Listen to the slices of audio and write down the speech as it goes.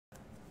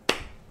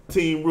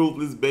Team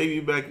Ruthless, baby,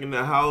 back in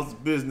the house,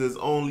 business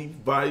only,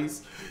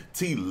 Vice,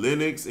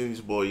 T-lenux, and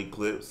your boy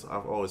Eclipse. I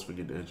always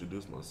forget to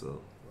introduce myself.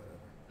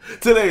 Whatever.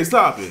 Today's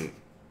topic.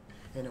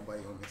 Ain't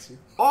nobody gonna miss you.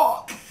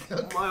 Oh,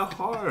 my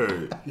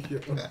heart.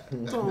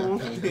 Don't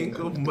think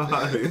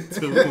about it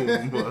too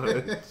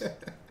much.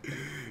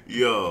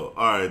 Yo,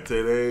 alright,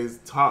 today's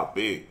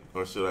topic,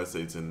 or should I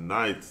say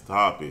tonight's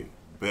topic,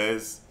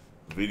 best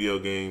video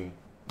game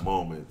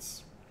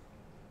moments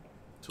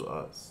to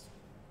us.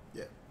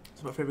 Yeah.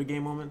 It's my favorite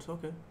game moments,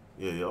 okay.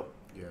 Yeah, yep.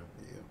 Yeah.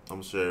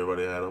 I'm sure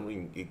everybody had them.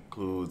 It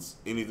includes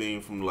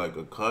anything from like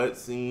a cut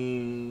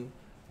scene,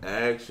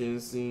 action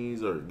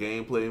scenes, or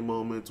gameplay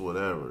moments,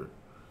 whatever.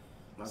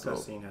 My cut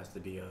scene has to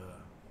be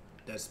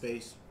Dead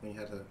Space when you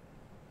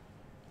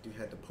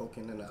had the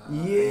poking in the eye.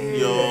 Yeah.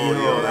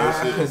 Yo,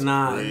 that shit is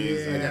not.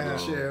 crazy. Yeah, I got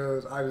the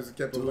chills. I just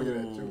kept looking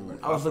at it too.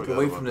 I was looking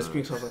away from the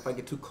screen, so I was like, if I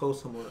get too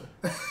close, I'm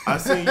gonna. I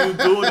seen you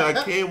doing it.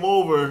 I came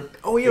over.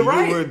 Oh, you're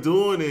right. You were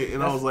doing it,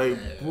 and I was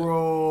like,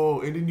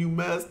 bro. And then you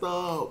messed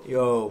up.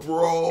 Yo,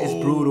 bro, it's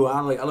brutal.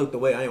 I looked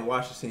away. I didn't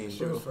watch the scene, Shit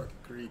bro. was fucking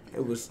creepy.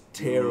 It was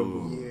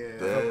terrible.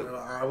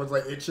 Yeah, I was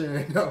like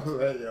itching. I was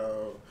like,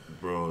 yo.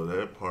 Bro,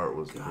 that part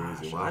was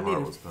crazy. My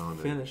heart was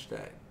pounding. Finish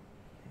that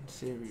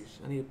series.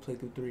 I need to play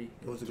through 3.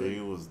 It was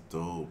 3 was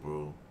dope,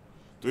 bro.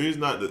 3 is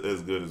not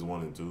as good as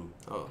 1 and 2.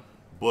 Oh,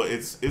 but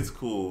it's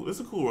cool.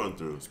 It's a cool run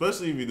through,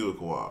 especially if you do a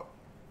co-op.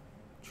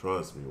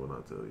 Trust me when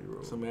I tell you,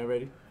 bro. So man,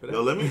 ready for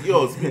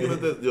that? Speaking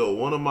of that,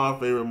 one of my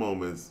favorite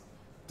moments,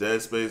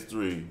 Dead Space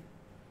 3,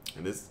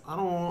 and it's I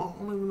don't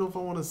even know if I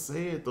want to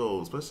say it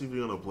though, especially if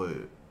you're gonna play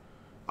it.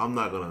 I'm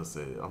not gonna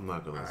say it.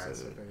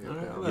 Say it.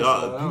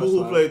 Y'all, people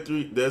who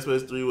played Dead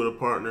Space 3 with a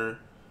partner,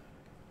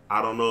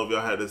 I don't know if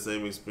y'all had the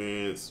same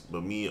experience,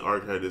 but me and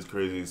Ark had this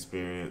crazy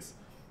experience.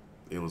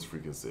 It was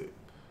freaking sick.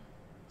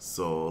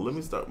 So let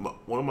me start.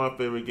 One of my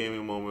favorite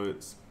gaming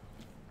moments,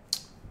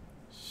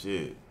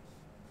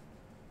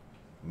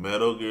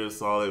 Metal Gear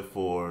Solid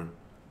 4,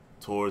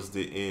 towards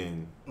the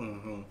end,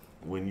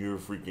 when you're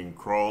freaking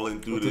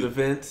crawling through the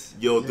vents.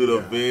 Through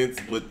the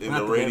vents within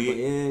the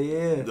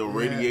radiation. The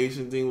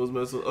radiation thing was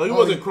messed up. Oh, he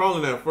wasn't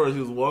crawling at first.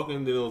 He was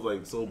walking. Then it was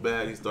like so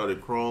bad. He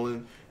started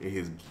crawling, and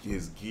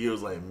his gear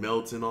was like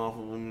melting off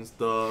of him and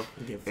stuff.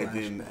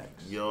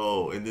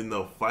 And then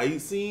the fight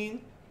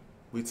scene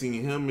between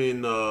him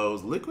and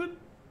was Liquid.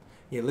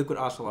 Yeah, Liquid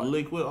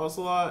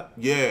Ocelot.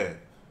 Yeah.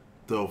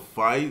 The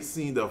fight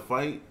scene,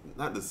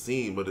 not the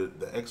scene, but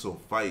the actual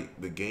fight,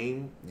 the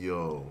game,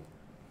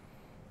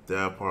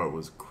 that part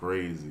was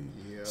crazy.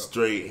 Yep.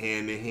 Straight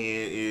hand to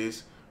hand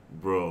ish,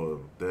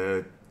 bro.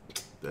 That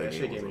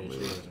game was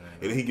amazing.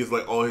 And then he gets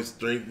like all his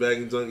strength back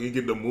and junk. You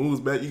get the moves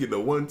back. You get the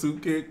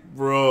 1-2 kick,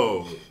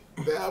 bro.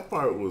 That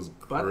part was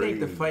crazy. But I think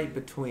the fight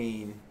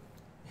between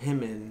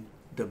him and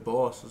the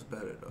boss was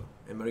better though.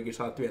 And Metal Gear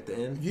Solid 3 at the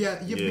end.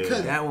 Yeah,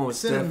 because that one was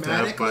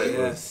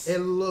cinematically, it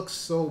looks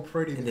so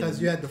pretty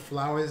because you had the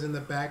flowers in the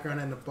background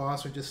and the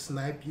boss would just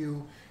snipe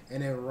you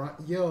and then run.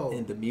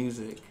 And the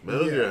music.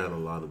 Metal Gear had a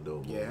lot of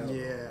dope. Yeah,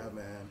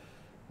 man.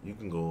 You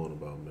can go on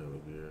about Metal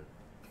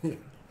Gear.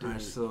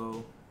 Alright,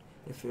 so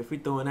if we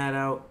throwing that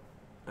out,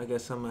 I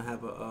guess I'm gonna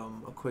have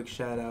a quick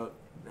shout out.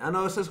 I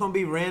know it's just gonna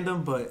be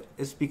random, but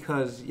it's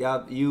because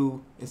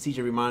you and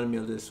CJ reminded me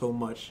of this so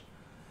much.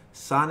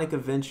 Sonic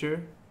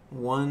Adventure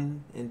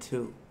 1 and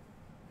 2.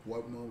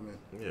 What moment?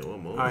 Yeah, what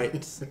moment? All right.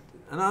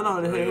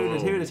 No.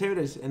 Here it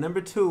is. And number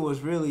 2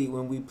 was really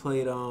when we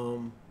played.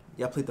 Y'all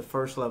played the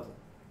first level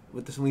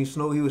with this when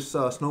he was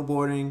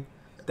snowboarding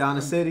down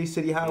the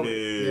city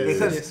highway. Yeah.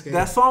 Because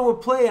that song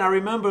would play, and I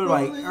remember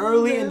like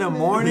early in the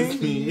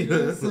morning.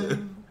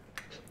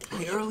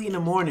 Early in the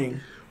morning,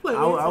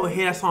 I would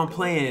hear that song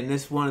playing, and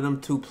this one of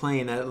them 2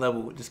 playing that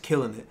level, just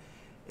killing it.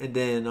 And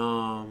then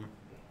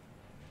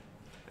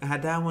I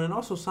had that one, and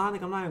also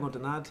Sonic. I'm not even going to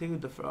deny it to you.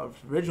 The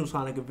original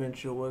Sonic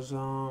Adventure was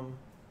what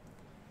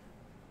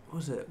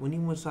was it? When he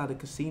went inside the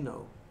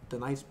casino, the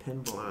Knight's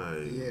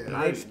Pinball.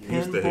 Knight's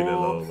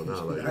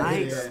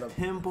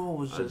Pinball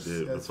was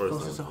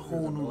just a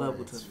whole new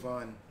level to me. It's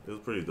fun. It was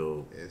pretty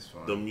dope. It's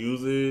fun. The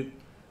music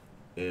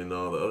and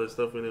all the other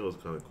stuff in it was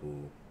kind of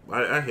cool.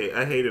 I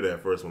hated it at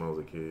first when I was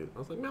a kid. I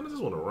was like, man, I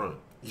just want to run.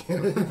 I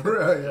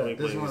ain't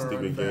playing these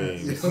stupid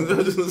games.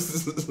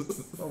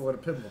 Oh, what a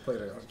pinball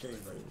player I was kidding.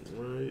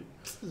 Right.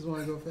 Just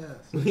want to go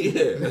fast.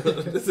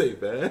 This ain't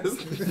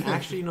fast.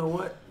 Actually, you know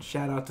what?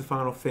 Shout out to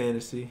Final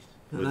Fantasy.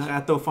 I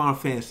throw Final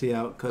Fantasy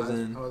out because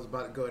I was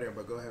about to go there,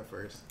 but go ahead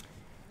first.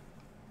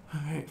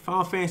 All right,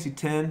 Final Fantasy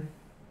 10.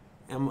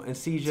 And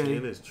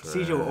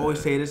CJ will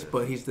always say this,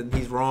 but he's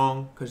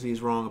wrong because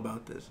he's wrong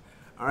about this.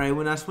 All right,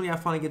 when y'all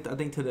finally get, I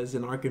think, to the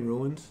Xenarchan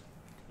ruins,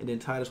 and then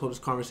Titus hold this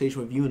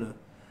conversation with Yuna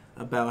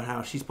about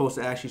how she's supposed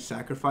to actually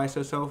sacrifice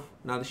herself.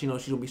 Now that she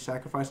knows she's gonna be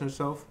sacrificing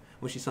herself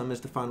when she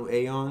summons the final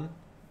Aeon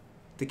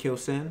to kill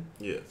Sin.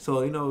 Yeah.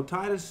 So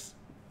Titus,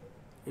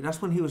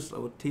 that's when he was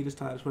Titus,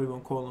 whatever you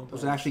want to call him,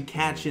 was actually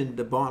catching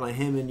the bond. Like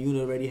him and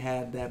Yuna already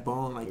had that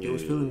bond. Like they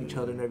was feeling each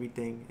other and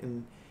everything.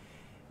 And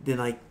then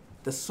like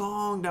the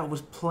song that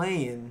was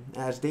playing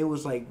as they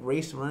was like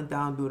racing, running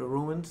down through the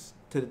ruins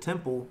to the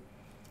temple.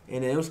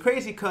 And it was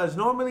crazy because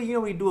normally,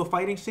 when you do a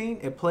fighting scene,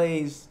 it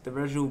plays the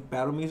original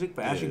battle music,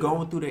 but as you're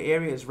going through the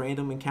area, it's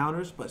random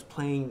encounters, but it's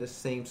playing the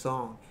same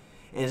song.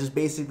 And it's just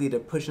basically to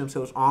push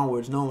themselves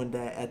onwards, knowing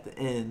that at the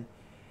end,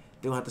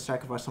 they don't have to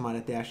sacrifice somebody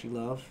that they actually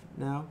love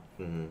now.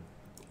 Mm-hmm.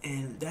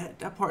 And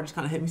that part just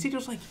kind of hit me. See,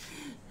 just like,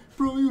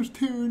 bro, he was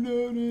tearing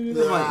out. And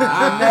I'm like,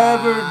 I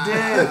never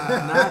did.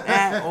 Not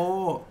at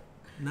all.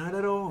 Not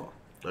at all.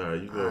 All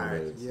right, you go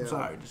ahead. Yeah. I'm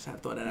sorry, just have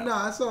to throw that out.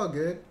 No, it's all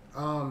good.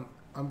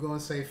 I'm going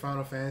to say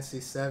Final Fantasy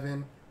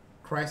VII,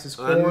 Crisis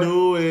Core. I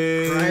knew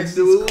it.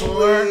 Crisis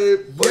Core.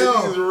 But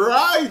he's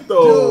right,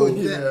 though.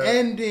 Dude, the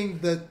ending,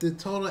 the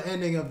total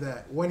ending of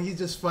that, when he's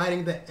just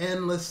fighting the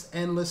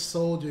endless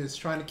soldiers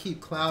trying to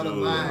keep Cloud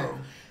alive.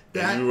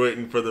 And you're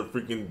waiting for the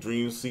freaking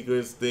dream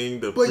sequence thing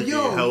to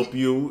help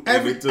you.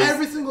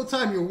 Every single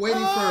time you're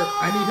waiting for,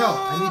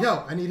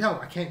 I need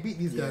help. I can't beat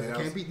these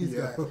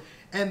guys.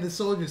 And the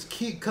soldiers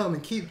keep coming.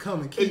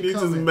 And you're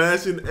just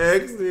mashing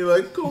X, and you're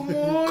like, come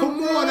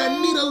on, I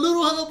need a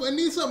little help. I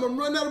need something. I'm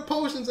running out of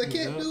potions. I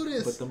can't do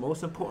this. But the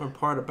most important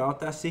part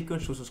about that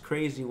sequence, which was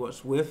crazy,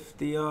 was with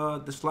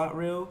the slot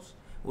reels,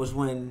 was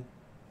when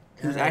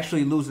he was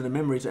actually losing the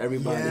memories of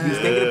everybody. Yeah. He was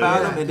thinking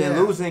about them and then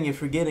losing and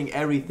forgetting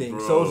everything.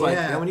 Bro. So it's like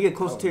when you get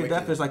closer to your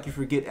death, it's like you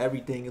forget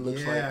everything. It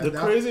looks like the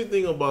crazy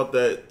thing about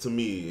that to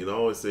me, and I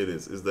always say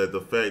this, is that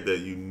the fact that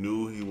you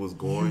knew he was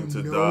going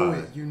to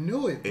die. You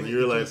knew it, and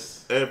you're like,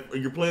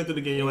 you're playing through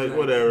the game. You're like,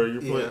 whatever.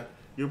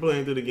 You're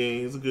playing through the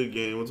game. It's a good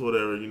game. It's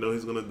whatever. You know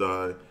he's gonna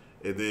die,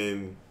 and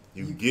then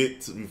you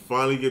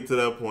finally get to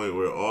that point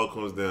where it all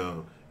comes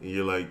down, and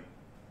you're like.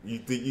 You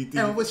think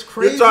and what's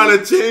crazy, you're trying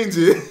to change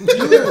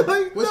it.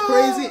 Like, what's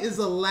crazy is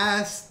the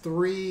last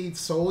 3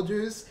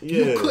 soldiers.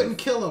 You couldn't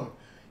kill them.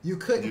 You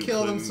couldn't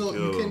kill them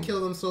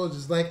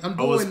soldiers. Like I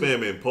was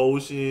spamming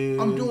potions.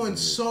 I'm doing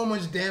so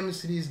much damage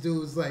to these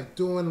dudes. Like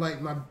doing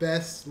like my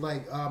best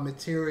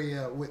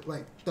materia with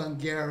like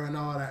Thungera and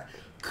all that.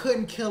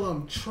 Couldn't kill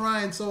them.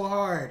 Trying so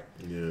hard.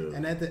 Yeah.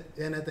 And at the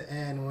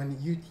end when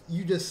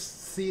you just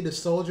see the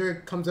soldier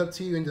comes up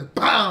to you and just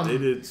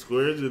BAM!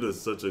 Square did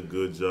such a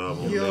good job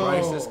on that.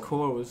 Crisis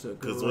Core was a great.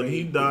 Because when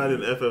he died in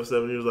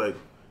FF7, he was like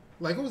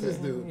who's this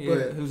dude?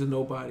 Yeah, he was a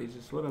nobody,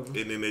 just whatever. And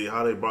then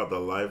how they brought the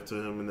life to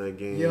him in that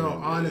game.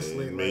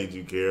 Honestly, made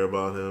you care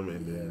about him.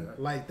 And then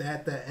like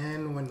that, the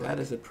end when that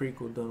is a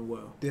prequel done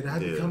well. Did I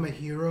become a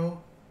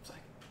hero?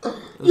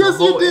 Yes,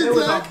 you did. It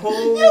was a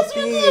whole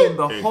theme.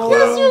 The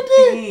whole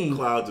theme.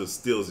 Cloud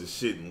just steals his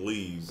shit and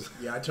leaves.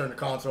 Yeah, I turned the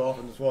console off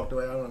and just walked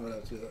away. I don't remember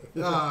that shit.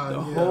 The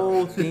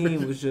whole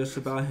theme was just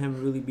about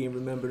him really being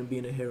remembered and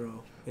being a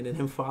hero. And then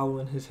him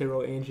following his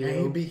hero, Angel.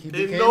 And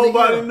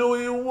nobody knew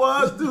he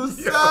was through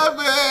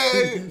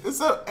 7.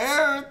 It's an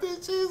error that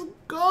she's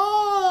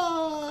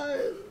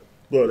gone.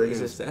 Bro,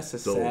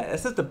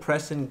 that's a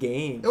depressing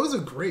game. It was a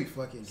great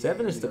fucking game.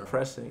 7 is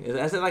depressing.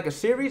 As it like a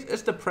series,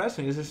 it's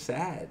depressing. It's just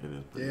sad.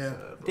 Sad,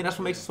 I think that's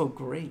what makes it so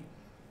great.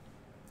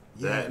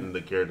 That and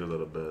the characters are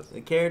the best.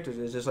 The characters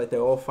is just like they're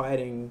all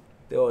fighting.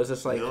 It's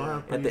just like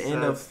at the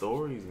end of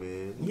stories,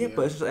 man. Yeah,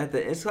 but it's just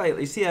it's like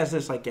you see as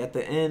this like at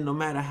the end, no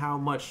matter how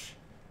much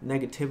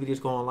negativity is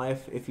going on in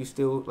life, if you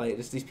still like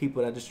it's these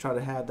people that just try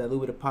to have that little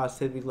bit of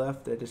positivity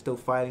left, that they're still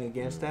fighting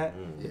against that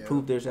to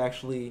prove there's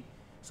actually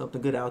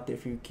something good out there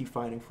if you keep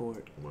fighting for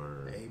it.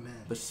 Word. Amen.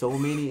 But so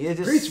many, it's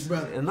just preach,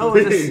 brother. No,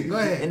 it's just, go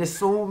ahead. And there's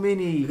so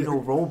many,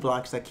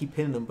 roadblocks that keep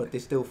hitting them, but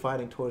they're still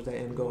fighting towards that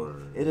end goal.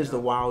 Word. It is the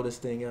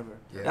wildest thing ever.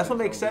 Yeah, that's what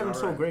makes 7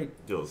 so great.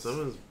 Yo,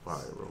 7 is fire,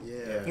 bro.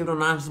 Yeah. Even though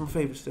 9 is my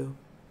favorite still.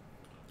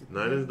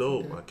 9 is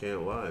dope. I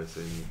can't lie,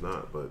 saying he's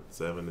not, but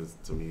 7 is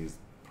to me is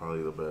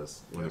probably the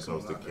best when it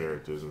comes to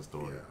characters and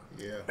story.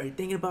 Yeah. Are you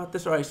thinking about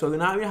this? All right, so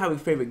now we have a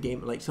favorite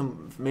game, like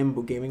some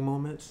memorable gaming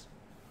moments.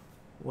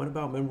 What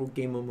about memorable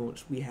game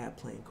moments we had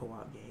playing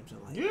co-op games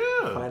and like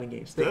fighting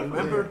games?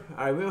 Remember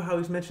how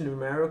he's mentioned the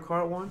Mario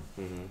Kart one?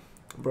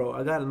 Mm-hmm. Bro,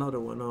 I got another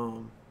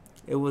one.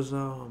 It was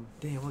what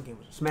game was it?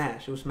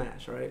 Smash. It was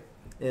Smash, right?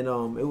 And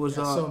it was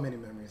so many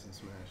memories in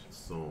Smash.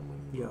 So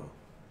many. Yo,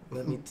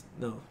 let me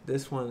no.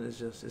 This one is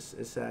just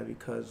it's sad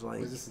because like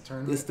was this the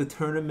tournament? It's the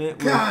tournament.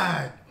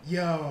 God,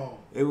 yo.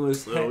 It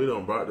was. No, we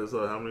don't brought this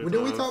up. How many times?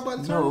 Did we talk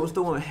about the tournament? No, it was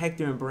the one with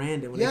Hector and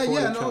Brandon when they fought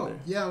each other.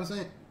 Yeah, I'm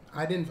saying.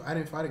 I didn't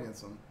fight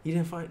against them. You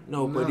didn't fight?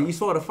 No, but you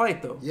saw the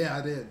fight though. Yeah,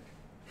 I did.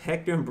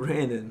 Hector and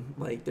Brandon,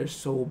 like they're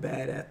so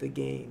bad at the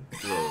game.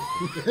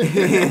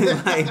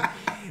 Like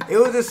it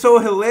was just so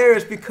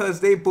hilarious because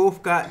they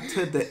both got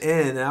to the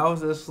end. And I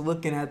was just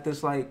looking at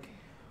this like,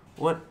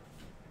 what?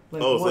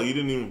 Like, so you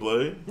didn't even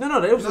play? No.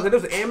 There was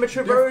an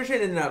amateur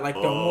version and like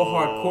the more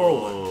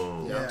hardcore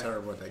one. Yeah, I'm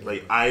terrible at that game.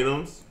 Like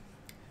items.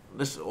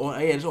 It's all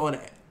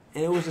that.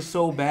 And it was just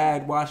so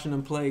bad watching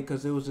them play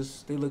because it was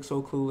just they looked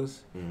so clueless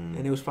and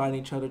they was fighting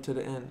each other to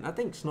the end. I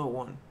think Snow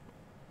won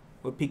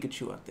with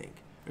Pikachu, I think,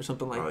 or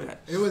something like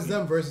that. It was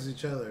them versus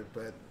each other,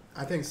 but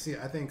I think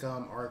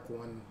Arc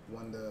won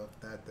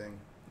that thing.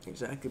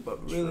 Exactly,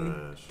 but really,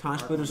 Time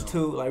Splitters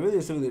 2, like really,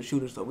 it's really the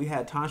shooters though. We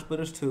had Time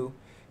Splitters 2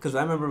 because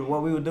I remember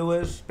what we would do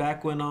is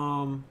back when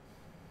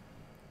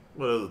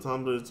What is the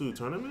Time Splitters 2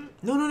 tournament?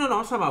 No. I'm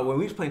talking about when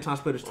we was playing Time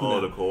Splitters 2.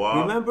 Oh, now. the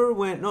co-op? Remember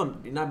when? No,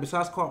 not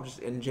besides co-op, just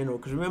in general.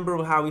 Because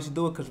remember how we used to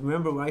do it? Because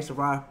remember when I used to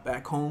ride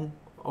back home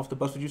off the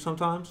bus with you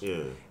sometimes?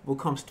 Yeah. We'll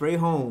come straight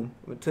home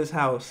to his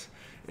house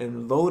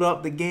and load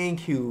up the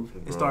GameCube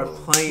and start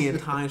playing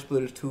Time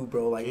Splitters 2,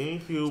 bro. Like,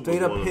 GameCube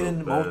straight up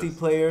hitting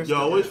multiplayer.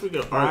 Yo, I wish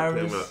freaking Ark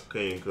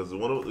came because a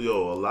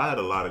lot had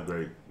a lot of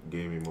great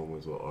gaming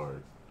moments with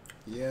Ark.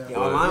 Yeah.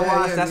 Online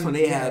wise, that's when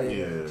they had it.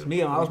 Yeah. To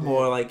me, I was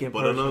more like in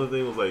person. But another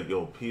thing was like,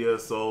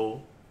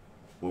 PSO,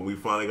 when we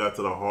finally got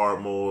to the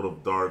hard mode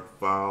of Dark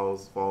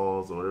Falls,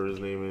 or whatever his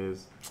name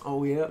is.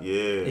 Oh, yeah.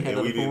 Yeah,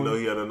 and we didn't know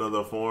he had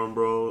another form,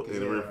 bro. And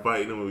we were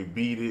fighting him and we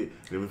beat it.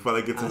 And we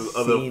finally get to this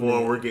other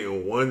form, we're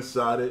getting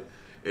one-shotted.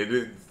 And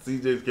then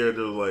CJ's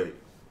character was like,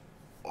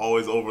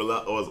 always over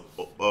level.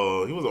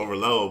 He was over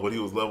level, but he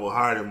was level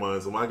higher than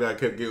mine. So my guy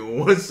kept getting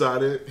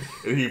one-shotted,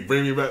 and he'd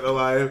bring me back to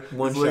life.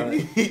 One shot.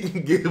 Like, he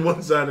can get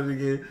one-shotted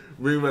again,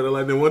 bring me back to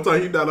life. Then one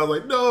time he died, I was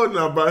like, no, and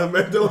I brought him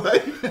back to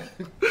life.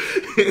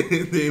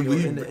 And then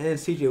in the end,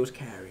 CJ was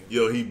carrying.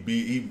 Yo,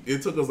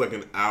 it took us like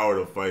an hour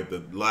to fight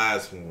the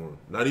last form.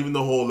 Not even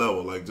the whole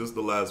level, like just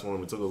the last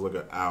form. It took us like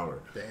an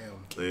hour.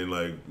 Damn. And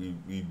like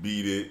we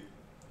beat it.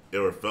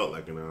 It felt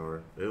like an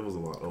hour. It was a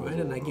lot.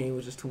 That game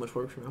was just too much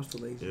work for me. I was too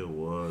lazy. It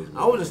was.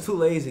 I was just too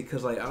lazy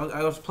because like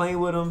I was playing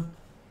with them,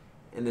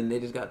 and then they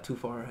just got too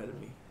far ahead of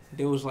me.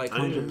 There was like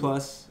 100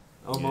 plus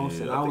almost,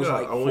 and I was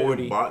like 40. I went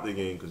and bought the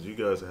game because you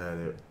guys had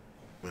it.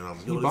 Man, I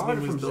was he bought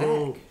it from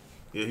Zach.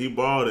 Yeah, he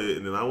bought it,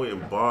 and then I went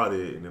and bought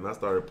it, and then I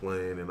started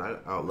playing, and I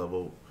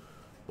out-leveled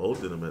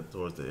both of them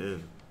towards the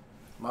end.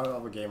 My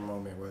other game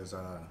moment was,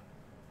 forgot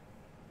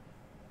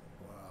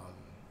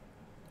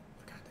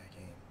that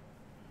game.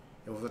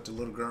 It was with the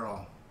little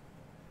girl.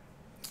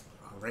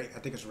 I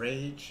think it's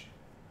Rage.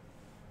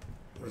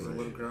 It was a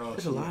little girl.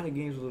 There's a lot of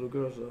games with little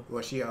girls, though.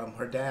 Well,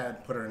 her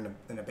dad put her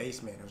in the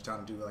basement and was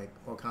trying to do, like,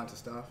 all kinds of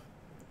stuff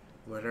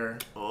with her.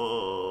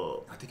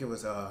 Oh. I think it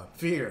was,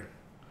 Fear.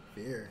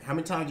 How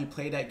many times you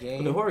play that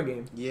game? The horror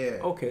game? Yeah.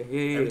 Okay,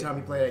 yeah. Every time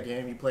you play that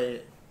game, you play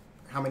it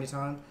how many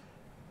times?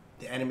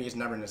 The enemy is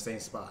never in the same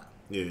spot.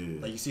 Yeah.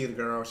 Like, you see the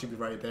girl, she'll be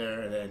right there,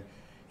 and then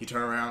you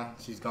turn around,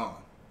 she's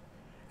gone.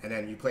 And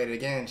then you play it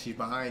again, she's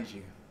behind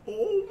you.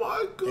 Oh,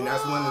 my God. And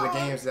that's one of the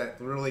games that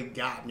really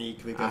got me,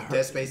 because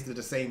Dead Space did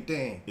the same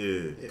thing.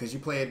 Yeah. Because you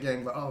play it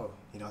again, but,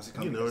 it's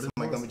coming, somebody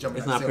going to be jumping.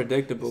 It's not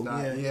predictable. It's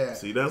not, yeah.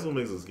 See, that's what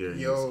makes it scary.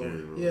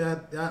 Scary, bro.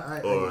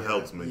 Yeah. Or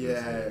helps make it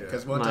scary. Yeah,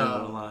 because one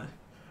time,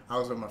 I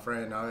was with my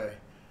friend, and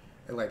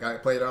I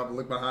played up and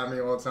looked behind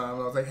me all the time.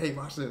 And I was like, hey,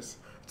 watch this.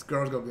 This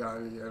girl's going to be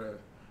behind me. And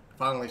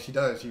finally, she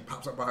does. She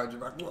pops up behind you.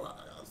 Like, I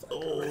was like,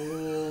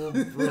 oh,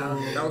 bro.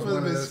 That was one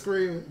of the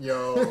screaming.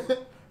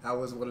 That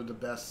was one of the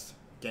best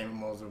gaming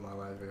modes of my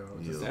life,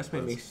 That's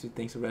what makes you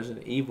think of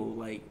Resident Evil,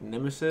 like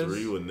Nemesis.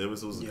 3 when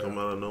Nemesis would come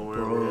out of nowhere,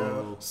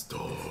 bro.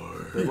 Star.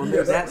 What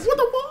the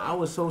fuck? I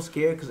was so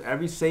scared because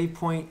every save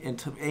point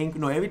and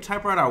every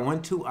typewriter I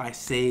went to, I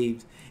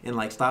saved and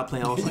like stopped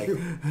playing. I was like,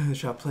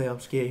 should I play? I'm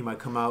scared he might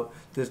come out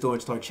this door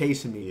and start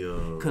chasing me.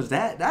 Because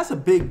that's a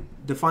big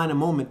defining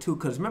moment too.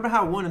 Because remember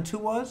how 1 and 2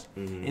 was,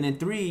 and in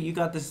 3 you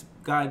got this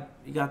guy,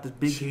 you got this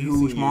big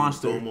huge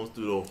monster. Almost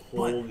through the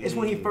whole game. It's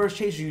when he first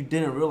chases you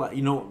didn't realize.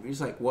 He's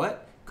like,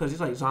 what? Because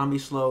he's like zombie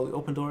slow.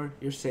 Open door,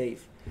 you're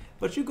safe.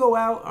 But you go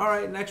out, all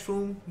right, next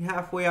room, you're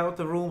halfway out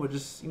the room, or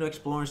just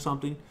exploring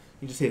something.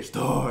 You just hear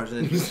stars,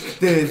 and then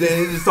they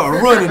just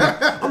start running.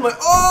 I'm like,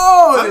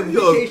 oh! And he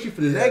chased you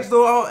for the next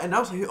door, and I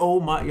was like, oh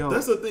my, yo.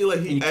 That's the thing,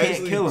 like, he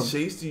actually kill him.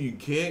 chased you. You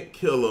can't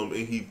kill him,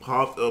 and he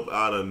popped up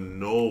out of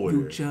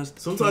nowhere.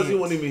 Sometimes you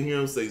won't even hear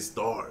him say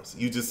stars.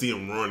 You just see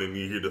him running, and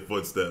you hear the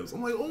footsteps.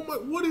 I'm like, oh my,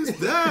 what is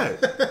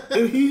that?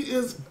 And he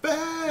is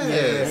fast.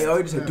 Yeah, he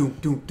always just said, doom,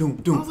 doom, doom,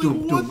 doom,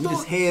 doom, doom. He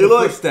just heard the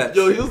footsteps.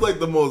 Yo, he was like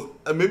the most,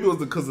 maybe it was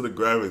because of the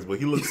graphics, but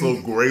he looked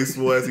so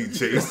graceful as he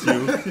chased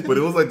you. But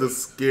it was like the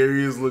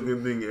scariest looking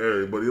thing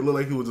ever. But it looked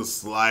like he was just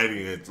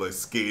sliding and like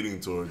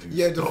skating towards you.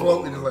 Yeah, just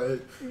floating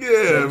like.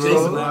 Yeah,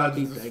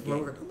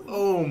 bro.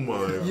 Oh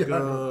my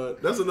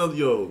God. That's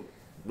another,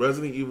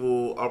 Resident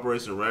Evil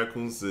Operation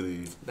Raccoon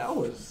City.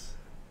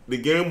 The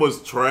game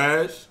was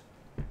trash,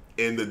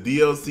 and the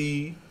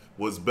DLC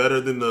was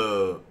better than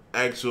the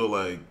actual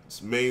like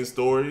main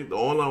story. The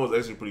online was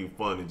actually pretty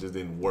fun. It just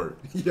didn't work.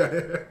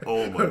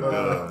 Oh my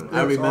God.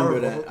 I remember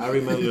that. I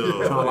remember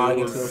it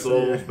was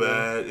so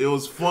bad. It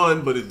was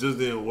fun, but it just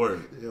didn't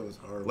work. It was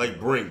horrible. Like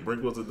Brink.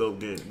 Brink was a dope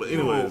game. But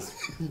anyways,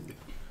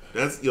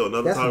 that's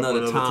another time for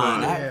another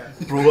time.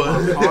 That broke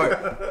my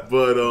heart.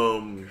 But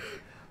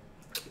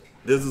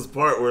there's this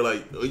part where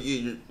like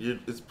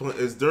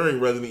it's during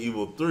Resident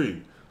Evil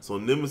 3. So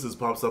Nemesis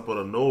pops up out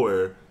of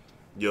nowhere.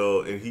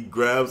 And he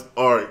grabs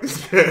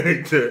Ark's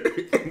character.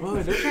 Oh,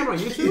 is that camera on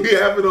YouTube? He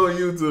have it on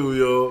YouTube,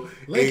 yo.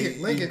 Link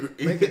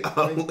it.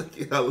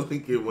 I'll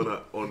link it when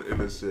in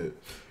the shit.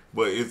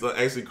 But it's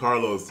actually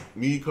Carlos,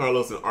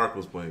 and Ark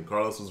was playing.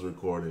 Carlos was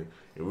recording,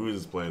 and we were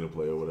just playing to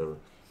play or whatever.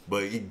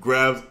 But he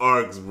grabs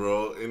Arcs,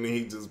 bro, and then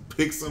he just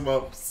picks him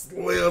up,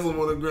 slams him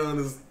on the ground,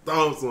 and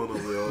stomps on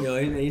him, bro. Yo,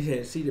 he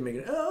said, CJ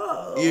making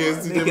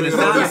making the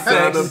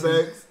sound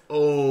effects.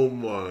 Oh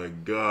my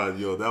god,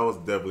 yo, that was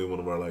definitely one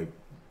of our like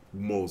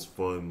most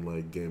fun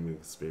like gaming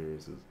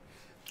experiences.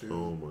 Dude.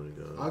 Oh my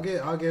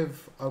god. I'll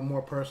give a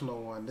more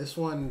personal one. This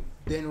one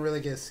didn't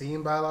really get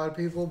seen by a lot of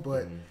people,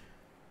 but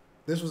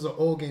this was an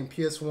old game,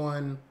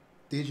 PS1,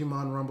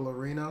 Digimon Rumble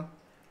Arena.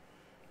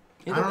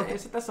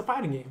 That's a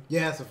fighting game.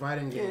 Yeah, it's a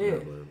fighting game.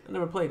 Yeah. I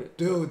never played it.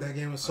 Dude, that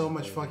game was so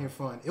much fucking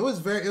fun. It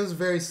was a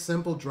very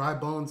simple, dry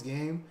bones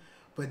game,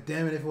 but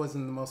damn it if it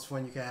wasn't the most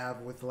fun you could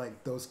have with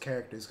like those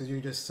characters, because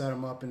you just set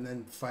them up and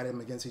then fight them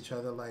against each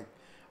other, like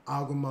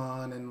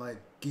Agumon and like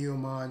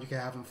Guilmon. You can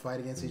have them fight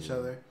against each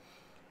other.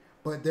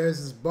 But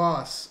there's this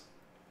boss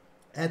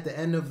at the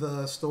end of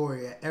the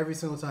story. Every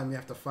single time you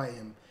have to fight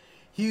him,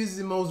 he's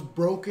the most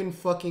broken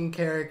fucking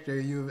character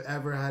you've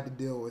ever had to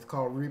deal with,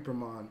 called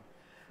Reapermon.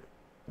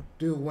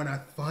 Dude, when I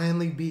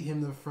finally beat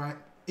him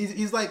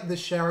he's like the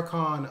Shao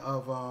Kahn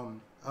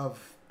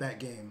of that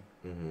game.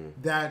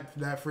 That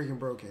freaking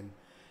broken.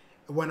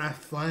 When I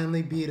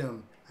finally beat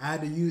him, I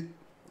had to use.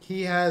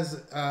 He has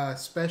a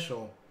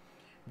special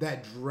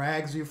that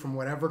drags you from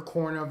whatever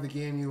corner of the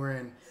game you were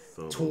in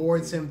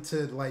towards him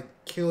to like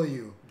kill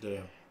you. Yeah.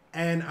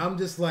 And I'm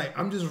just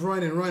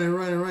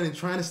running,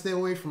 trying to stay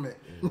away from it.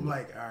 I'm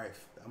like, all right.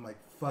 I'm like,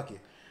 fuck it.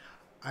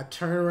 I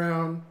turn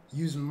around,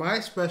 use my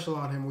special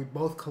on him. We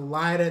both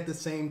collide at the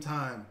same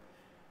time.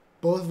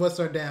 Both of us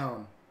are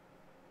down.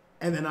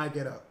 And then I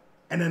get up.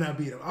 And then I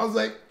beat him. I was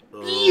like,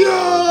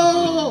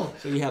 yo!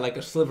 So you had like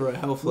a sliver of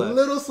health left.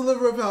 Little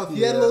sliver of health.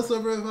 He had a little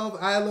sliver of health.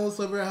 I had a little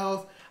sliver of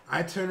health.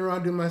 I turn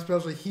around, do my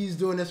special. He's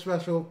doing his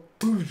special.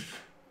 Boosh.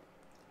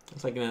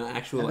 It's like an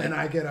actual. And then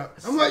I get up.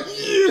 I'm like,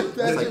 yeah!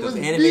 That's like those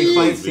anime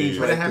fight scenes.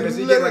 What happens?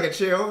 You get like a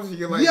chill. You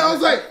get like, yeah, I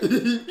was like, yeah!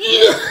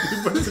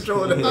 You put the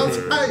control in. I was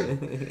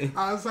hyped.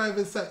 I was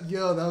hyped.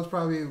 Yo, that was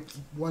probably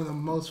one of the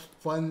most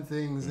fun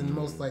things and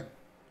most like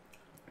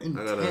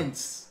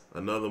intense.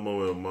 Another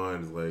moment of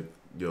mine is like,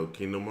 yo,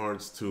 Kingdom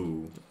Hearts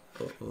 2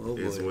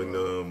 is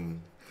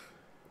when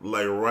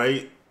like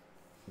right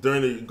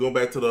during the go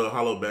back to the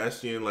Hollow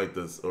Bastion, like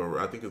this, or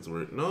I think it's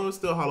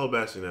still Hollow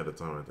Bastion at the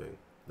time, I think.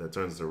 That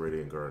turns to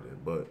Radiant Garden,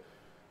 but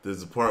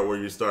there's a part where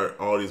you start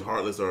all these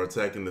Heartless are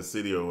attacking the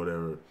city or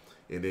whatever,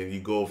 and then you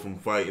go from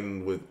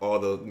fighting with all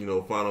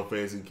the Final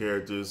Fantasy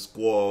characters,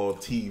 Squall,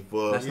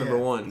 Tifa. That's number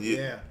one.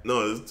 Yeah.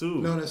 No, there's two.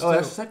 No, there's two.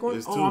 That's the second one.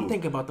 There's two. I'm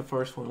thinking about the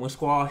first one when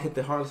Squall hit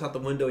the Heartless out the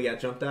window. Yeah,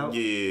 jumped out.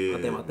 Yeah.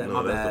 I'm thinking about that.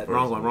 My bad.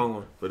 Wrong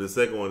one. But the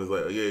second one is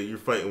like, you're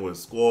fighting with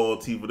Squall,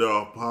 Tifa. They're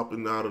all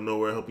popping out of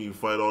nowhere, helping you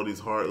fight all these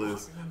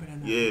Heartless. I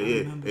remember that.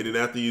 Yeah. And then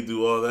after you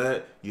do all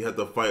that, you have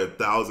to fight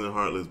 1,000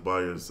 Heartless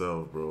by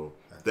yourself, bro.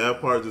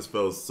 That part just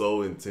felt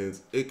so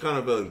intense. It kind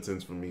of felt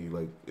intense for me,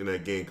 like in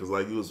that game, because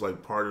like you was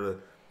like part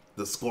of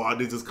the squad.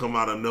 They just come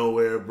out of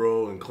nowhere,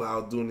 bro. And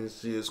Cloud doing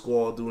this shit,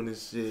 Squall doing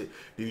this shit.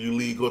 Then you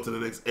leave, go to the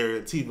next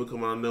area. Tifa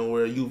come out of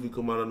nowhere, Yuffie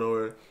come out of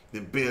nowhere.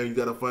 Then bam, you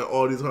gotta fight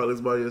all these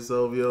Heartless by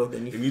yourself, yo.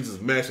 And you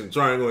just mashing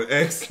triangle and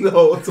X the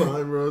whole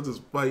time, bro.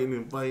 Just fighting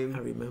and fighting. I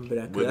remember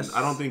that. But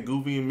I don't think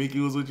Goofy and Mickey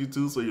was with you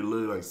too, so you're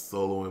literally like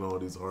soloing all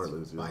these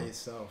Heartless, by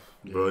yourself.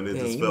 Bro, and it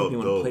just felt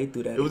dope.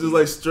 It was just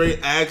like straight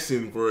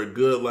action for a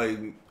good like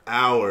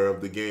hour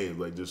of the game,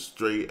 like just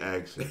straight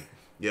action.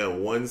 Yeah,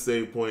 one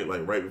save point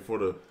like right before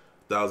the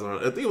 1,000.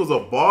 I think it was a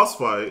boss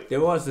fight.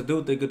 There was the dude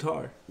with the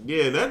guitar.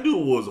 Yeah, that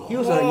dude was hard. He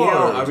was like,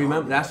 I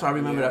remember. That's why I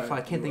remember that fight.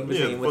 I can't think of his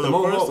name. With the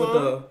mohawk, with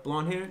the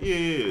blonde hair.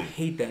 Yeah. I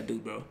hate that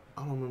dude, bro.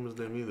 I don't remember his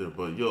name either,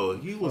 but yo,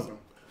 he was.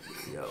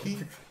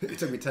 It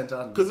took me 10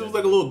 times. Because it was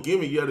like a little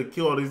gimmick. You had to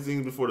kill all these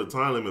things before the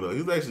time limit.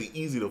 He was actually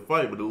easy to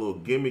fight, but the little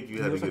gimmick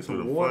you had to get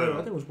through the fight. I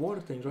think it was water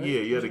things, right?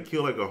 Yeah, you had to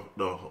kill like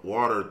the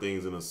water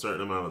things in a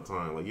certain amount of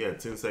time. Like,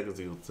 10 seconds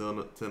to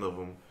kill 10 of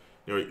them.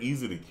 They were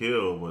easy to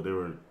kill, but they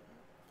were.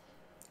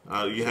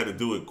 You had to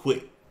do it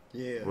quick.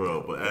 Yeah.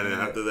 Bro, but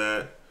after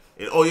that.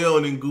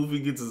 And then Goofy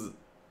gets his.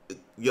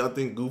 Y'all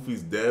think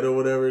Goofy's dead or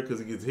whatever because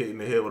he gets hit in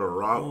the head with a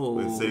rock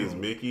and saves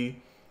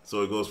Mickey.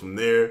 So it goes from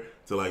there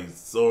to like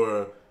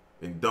Sora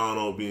and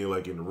Donald being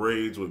like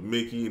enraged with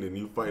Mickey, and then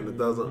you fighting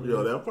 1,000.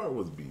 Yo, that part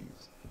was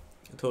bees.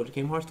 I told you,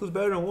 Kingdom Hearts 2 is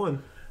better than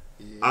 1.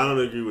 Yeah. I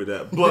don't agree with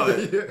that, but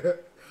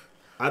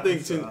I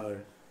think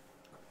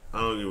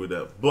I don't agree with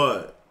that,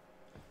 but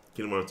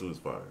Kingdom Hearts 2 is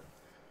fire.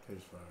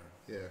 It's fire.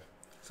 Yeah.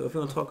 So if you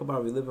want to talk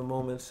about reliving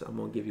moments, I'm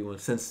gonna give you one.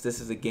 Since this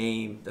is a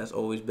game that's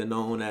always been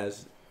known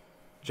as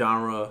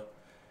genre,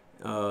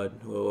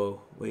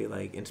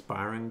 like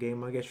inspiring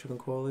game, I guess you can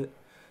call it.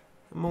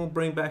 I'm gonna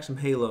bring back some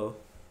Halo.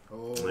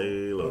 Oh,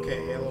 Halo.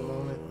 Okay, Halo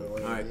moment. All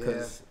right,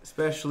 because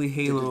especially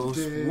Halos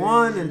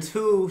 1 and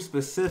 2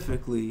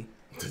 specifically.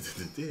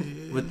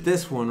 With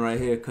this one right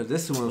here, because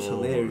this one was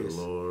hilarious.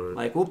 Lord.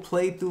 Like, we'll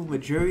play through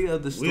majority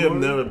of the story. We have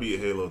never beat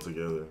Halo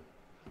together.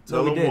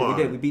 No, we did. Why.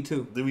 We did. We beat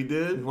 2. We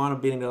did? We wound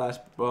up beating the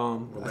last... tell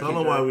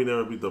them why we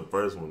never beat the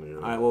first one.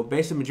 All right, well,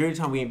 basically, majority of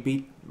the time, we ain't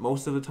beat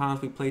most of the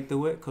times we played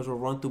through it, because we'll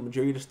run through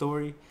majority of the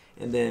story,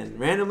 and then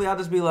randomly, I'll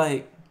just be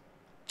like,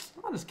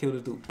 I'll just kill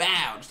this dude.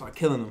 Bow! start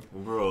killing them,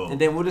 bro. And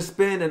then we'll just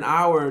spend an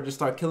hour just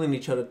start killing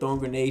each other, throwing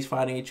grenades,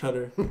 fighting each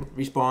other,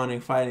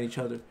 respawning, fighting each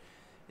other.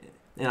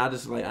 And I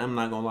just like, I'm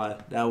not gonna lie,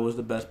 that was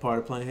the best part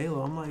of playing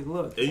Halo. I'm like,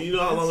 look. And you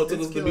know how long it took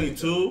us to beat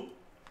 2?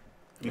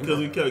 Because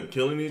we kept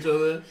killing each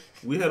other.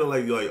 We had to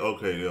like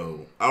okay,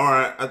 yo, all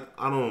right.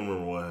 I don't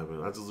remember what happened.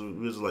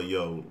 We was just like,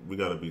 yo, we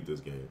gotta beat this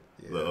game.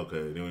 Yeah. Like,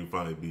 okay, then we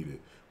finally beat it.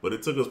 But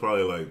it took us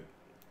probably like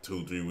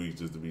 2-3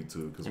 weeks just to beat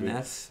 2.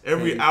 Because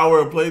every hour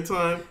of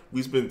playtime,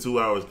 we spent 2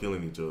 hours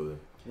killing each other.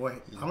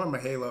 Wait, I remember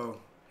Halo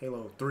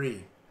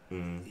 3.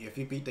 Mm-hmm. If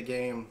you beat the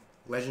game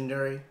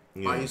Legendary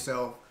by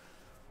yourself,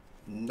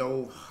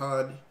 no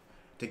HUD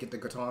to get the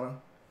katana.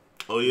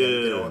 Oh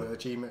yeah, get all the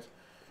achievements.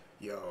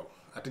 Yo,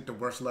 I think the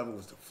worst level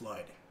was the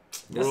Flood.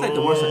 That's like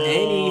the worst of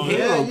any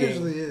Halo game.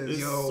 Usually is.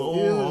 It's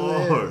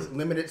so hard.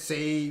 Limited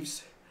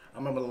saves. I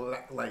remember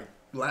like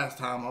last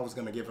time I was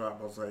gonna give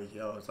up. I was like,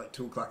 yo, it's like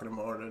 2 o'clock in the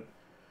morning.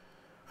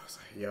 I was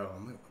like, yo,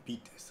 I'm gonna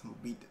beat this.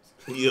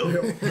 Yo,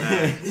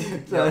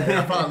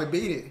 I finally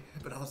beat it,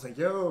 but I was like,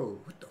 yo,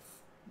 what the.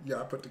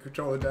 I put the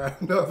controller down.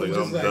 No, like,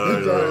 just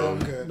I'm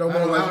good. No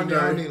more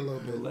Legendary. I need a little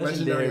bit.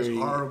 Legendary is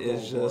horrible.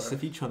 It's just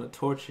if you're trying to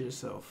torture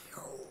yourself.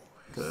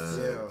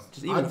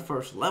 Just even the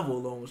first level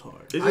alone was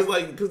hard. It's just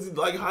like, because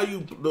like how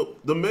you,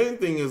 the main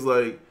thing is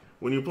like,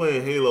 when you're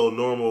playing Halo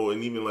normal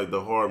and even like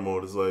the hard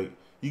mode, it's like,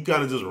 you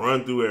gotta just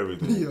run through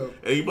everything. Yeah.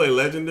 And you play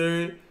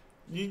Legendary,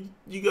 you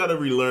gotta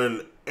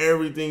relearn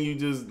everything you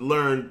just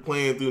learned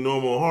playing through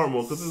normal hard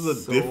mode, because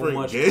it's a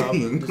different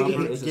game.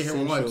 Cover is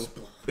essential.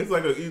 It's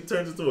like it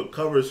turns into a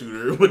cover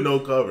shooter with no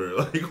cover.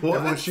 Like what?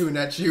 Everyone's shooting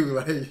at you.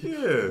 Like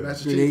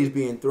grenades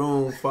being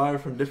thrown, fire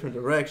from different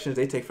directions.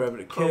 They take forever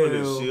to kill. Cover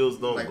the shields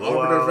don't like go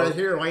Arbiter's out. right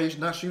here. Why are you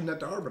not shooting at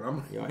the Arbiter?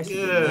 I'm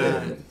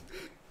like,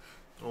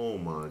 Oh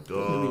my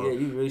god. Yeah,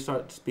 you really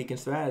start speaking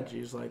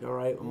strategies. Like, all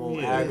right, I'm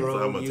gonna aggro.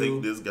 So I'm gonna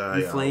take this guy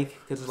you out. Flank,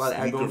 because there's a lot of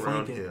aggro and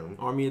around flanking. him.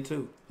 Army of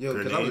 2. Yo,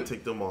 Grenade,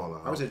 take them all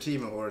out. I was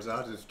achievement horror, so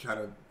I was just trying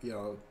to,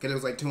 because it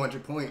was like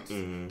 200 points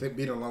to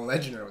beat him on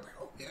Legendary. I was like,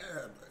 oh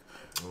yeah. But,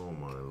 oh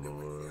my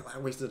lord. I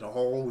wasted a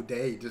whole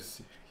day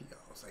just, I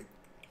was like,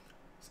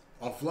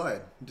 on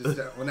Flood. Just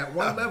on that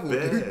one level.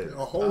 Dude,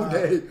 a whole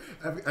day.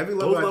 Every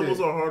level those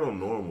levels are hard on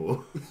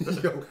normal.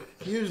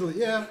 Usually,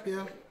 yeah.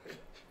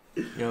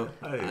 And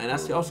I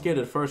was scared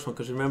of the first one,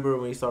 because remember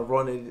when you start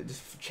running,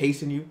 just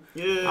chasing you?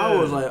 Yeah. I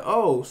was like,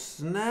 oh,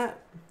 snap.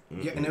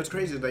 Yeah, and it was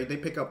crazy. Like, they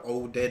pick up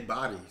old dead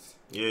bodies.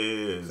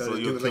 Yeah. So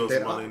you kill like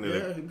somebody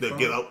and they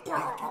get up.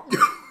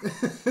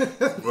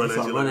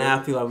 Running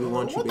after you like we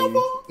want you, baby.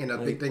 And the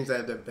big things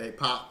that they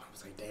pop. I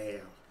was like, damn.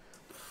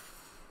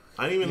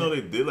 I didn't even know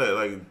they did that.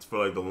 Like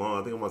for like the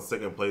long. I think on my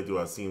second playthrough,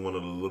 I seen one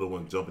of the little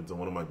ones jump into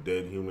one of my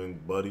dead human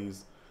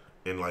buddies,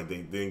 and like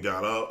they then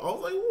got up. I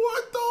was like,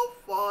 what the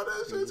fuck?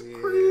 That shit's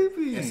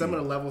creepy. And some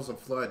of the levels of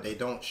Flood, they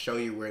don't show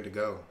you where to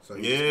go, so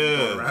you just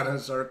go around in a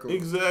circle.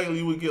 Exactly,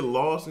 you would get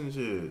lost and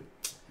shit,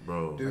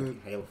 bro.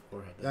 Dude,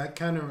 that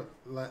kind of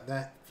like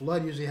that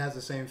Flood usually has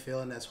the same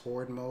feeling as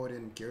Horde mode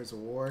in Gears of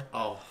War.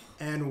 Oh,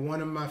 and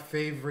some of my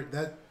favorite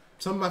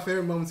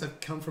moments have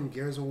come from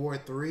Gears of War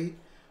 3,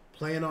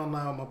 playing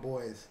online with my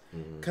boys,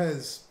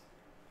 because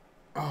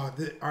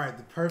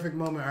the perfect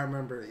moment I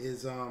remember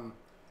is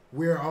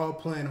we were all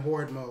playing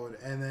Horde mode,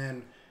 and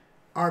then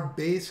our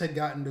base had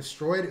gotten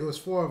destroyed. It was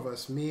 4 of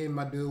us, me and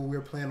my dude. We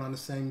were playing on the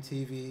same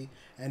TV,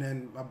 and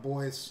then my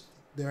boys,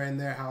 they're in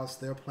their house.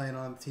 They're playing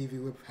on the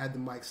TV. We had the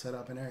mic set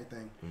up and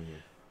everything.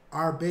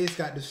 Our base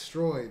got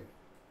destroyed,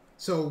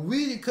 so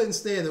we couldn't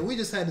stay there. We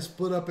just had to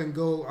split up and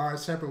go our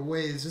separate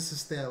ways just to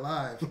stay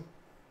alive.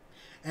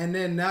 And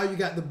then now you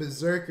got the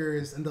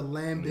berserkers and the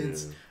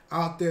lambents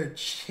out there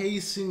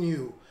chasing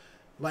you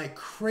like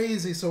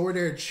crazy. So we're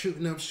there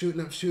shooting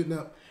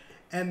up.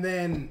 And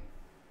then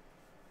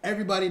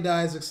everybody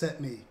dies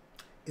except me.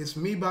 It's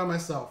me by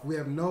myself. We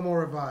have no more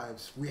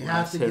revives. We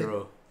have to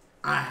hero.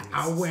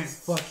 I went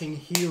fucking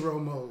hero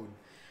mode.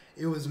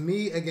 It was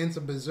me against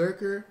a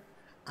berserker.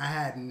 I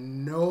had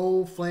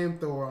no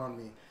flamethrower on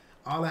me.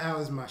 All I had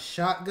was my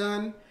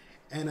shotgun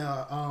and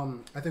I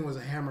think it was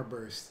a hammer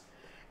burst.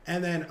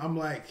 And then I'm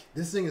like,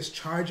 this thing is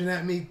charging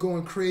at me,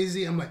 going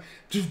crazy. I'm like,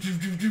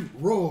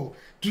 roll,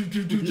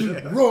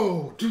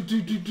 roll,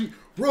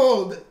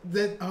 roll.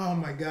 Oh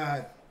my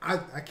god,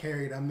 I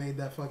carried. I made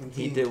that fucking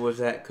team. He did what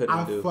Zach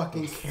couldn't do. I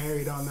fucking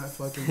carried on that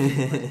fucking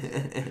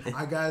team.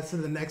 I got to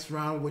the next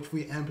round, which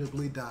we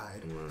amply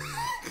died.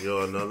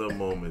 Yo, another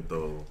moment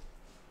though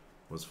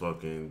was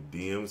fucking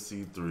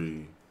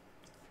DMC3,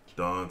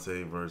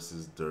 Dante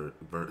versus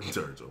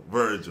Virgil,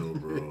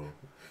 bro.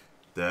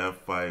 That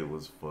fight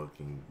was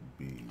fucking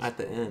beast. At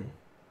the end.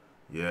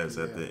 Yes,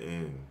 at the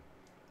end.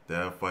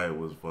 That fight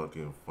was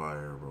fucking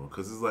fire, bro.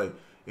 Because it's like,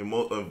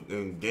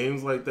 in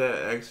games like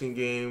that, action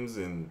games,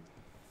 and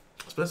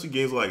especially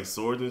games like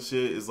Swords and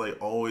shit, it's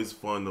like always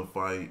fun to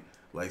fight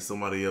like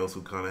somebody else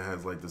who kind of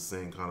has like the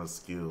same kind of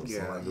skills.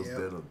 Yeah, so like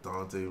instead of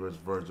Dante versus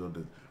Virgil,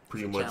 the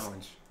pretty much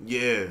challenge.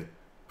 Yeah,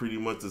 pretty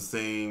much the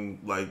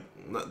same, like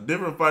not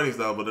different fighting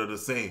style, but they're the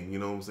same. You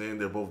know what I'm saying?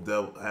 They're both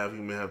half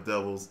human, half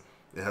devils.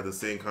 it had the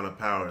same kind of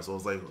power. So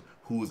it's like,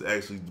 who's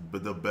actually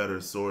the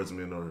better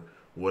swordsman or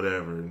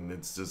whatever? And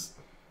it's just,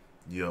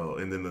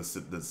 and then the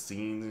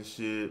scene and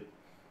shit.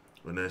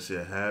 When that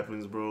shit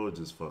happens, bro, it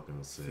just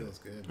fucking sick. Feels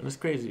good. And it's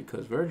crazy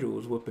because Virgil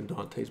was whipping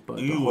Dante's butt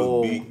the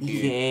whole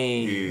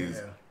game.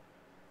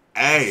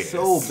 Ass.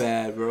 So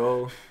bad,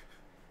 bro.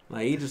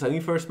 Like he just when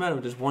you first met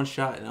him, just one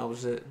shot and that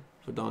was it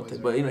for Dante.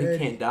 But he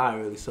can't die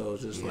really, so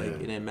it's just like it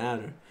didn't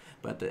matter.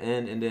 But at the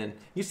end, and then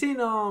you seen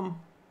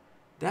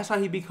that's how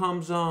he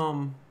becomes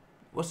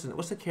what's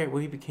the character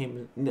where he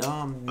became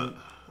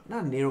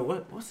not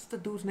Nero. What's the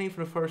dude's name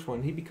for the first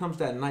one? He becomes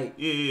that knight.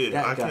 Yeah.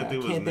 That I guy.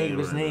 can't think of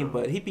his name,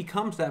 but he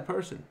becomes that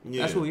person.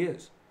 Yeah. That's who he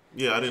is.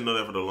 Yeah, I didn't know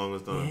that for the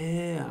longest time.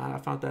 Yeah, I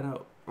found that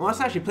out. Once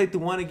I actually played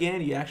through one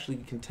again, you actually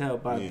can tell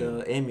by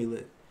the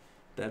amulet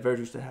that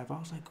Virgil used to have. I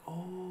was like,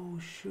 oh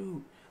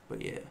shoot.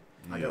 But yeah.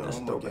 I got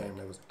one more game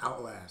that was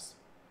Outlast.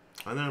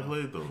 I never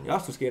played though.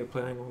 Y'all too scared to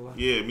play, I ain't gonna lie.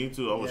 Yeah, me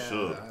too. I was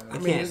shook. I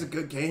mean, it's a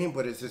good game,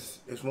 but it's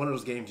one of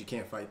those games you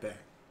can't fight back.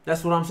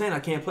 That's what I'm saying.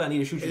 I can't play. I need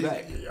to shoot you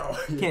back.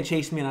 You can't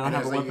chase me and I don't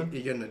have a weapon.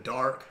 You get in the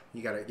dark.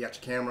 You got your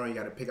camera. You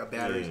got to pick up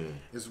batteries. Yeah.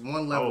 It's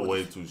one level. I was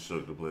way too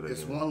shook to play that game.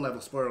 It's one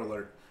level. Spoiler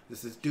alert.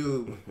 This is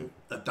dude,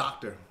 a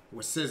doctor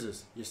with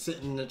scissors. You're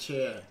sitting in the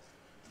chair.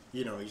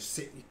 You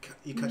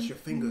cut your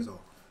fingers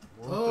off.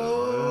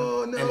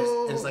 Oh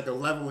no! And it's like a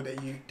level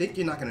that you think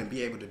you're not gonna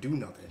be able to do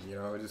nothing.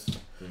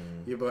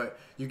 But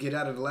you get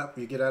out of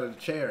the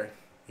chair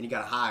and you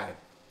gotta hide,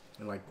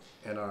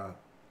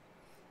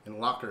 in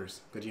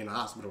lockers because you're in the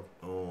hospital.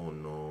 Oh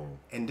no!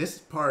 And this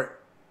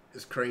part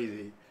is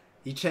crazy.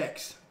 He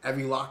checks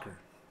every locker.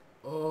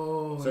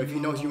 Oh. So if he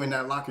knows you in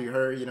that locker, you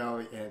heard,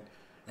 and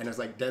there's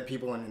like dead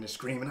people and they're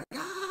screaming like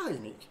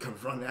and he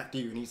comes running after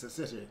you and he's a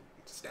sister,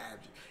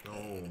 stabs you.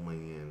 Oh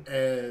man.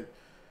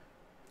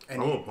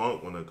 And I'm a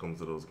punk when it comes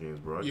to those games,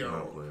 bro. I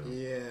cannot play them.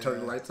 Yeah. Turn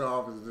the lights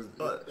off.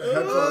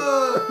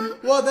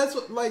 Well, that's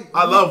what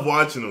I love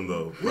watching them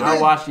though. I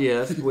watch.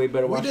 Yeah, that's way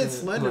better. We did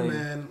Slender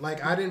Man.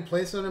 Like I didn't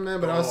play Slender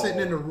Man, but I was sitting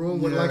in a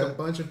room with like a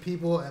bunch of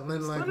people, and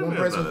then like one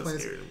person was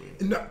playing.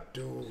 No,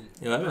 dude.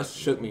 Yeah, that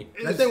shook me.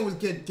 That thing was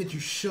get you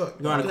shook.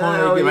 You go in the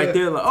corner, you get right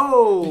there, like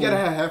oh. You gotta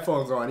have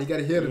headphones on. You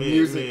gotta hear the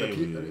music.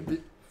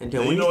 And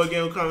you know what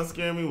game kind of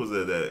scared me was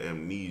that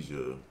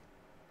Amnesia.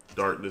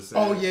 Dark Descent.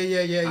 Oh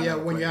yeah.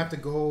 When you have to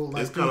go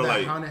like it's kind of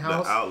like haunted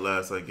house. The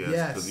Outlast, I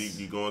guess,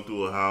 because you going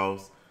through a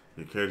house,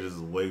 your character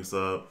just wakes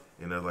up,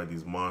 and there's like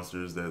these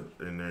monsters that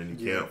are in there, and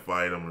you can't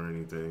fight them or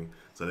anything.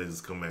 So they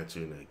just come at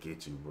you and they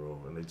get you,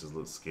 bro, and they just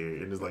look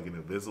scary. And there's like an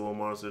invisible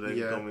monster that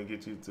can come and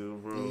get you too,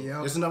 bro. Yeah.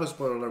 There's another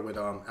spoiler alert with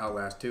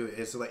Outlast too.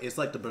 It's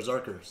like the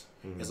Berserkers.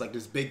 Mm-hmm. It's like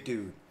this big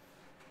dude.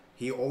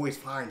 He always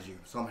finds you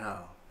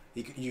somehow.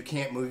 You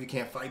can't move. You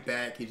can't fight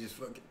back. He just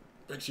fucking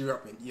picks you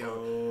up and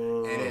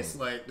and it's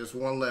like this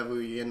one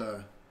level you're in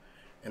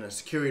a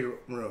security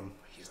room.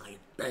 He's like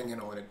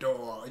banging on the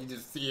door. You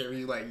just see him.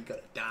 He's like, you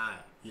gotta die.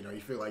 You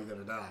feel like you're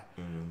gonna die.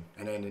 Mm-hmm.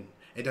 And then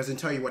it doesn't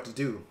tell you what to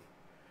do.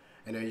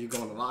 And then you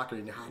go in the locker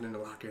and you're hiding in the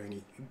locker and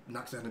he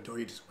knocks on the door.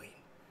 You just wait.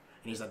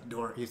 And he's at the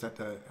door. He's at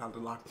the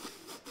locker.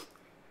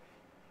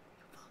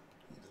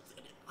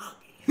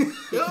 And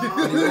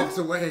he walks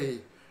away.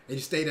 And you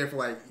stay there for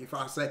like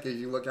 5 seconds.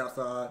 You look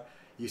outside.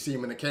 You see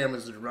him in the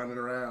cameras just running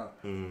around.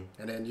 Mm-hmm.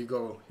 And then you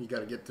got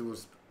to get to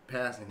his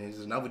pass. And there's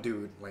another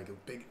dude, like a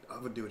big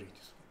other dude. He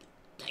just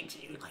thanks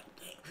you, like,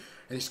 damn.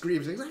 And he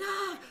screams. He's like,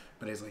 ah.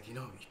 But he's like, you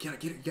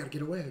gotta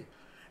get away.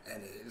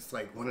 And it's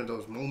like one of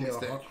those moments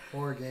that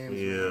horror games.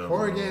 Yeah,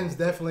 horror games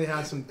definitely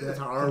have some. Those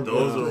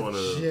are one of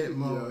the shit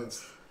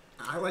moments.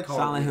 I like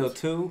Silent Hill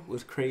 2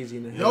 was crazy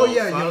in the hell. Oh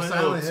yeah,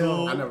 Silent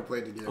Hill. I never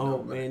played the game.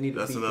 Oh man,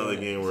 that's another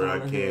game where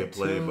Silent I can't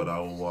play, but I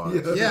will watch.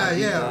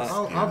 Yeah.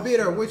 I'll be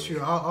there with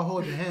you. I'll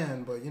hold your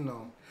hand, but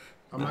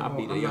I'll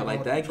be there. Y'all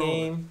like that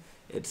game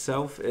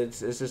itself? It's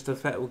just the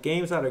fact. Well,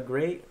 games that are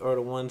great are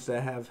the ones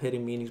that have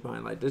hidden meanings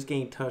behind. Like this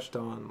game touched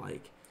on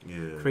like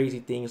crazy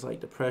things like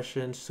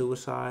depression,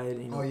 suicide,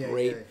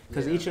 rape.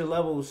 Because each of the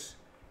levels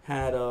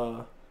had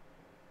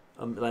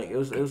like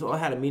it all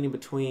had a meaning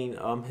between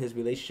his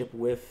relationship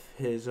with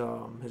his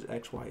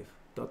ex-wife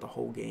throughout the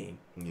whole game.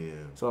 Yeah.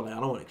 So like I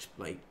don't want to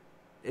like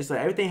it's like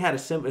everything had it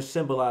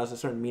symbolized a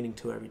certain meaning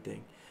to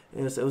everything.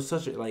 And it was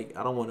such a like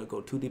I don't want to go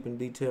too deep in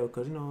detail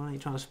because I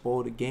ain't trying to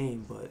spoil the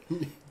game, but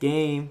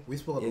we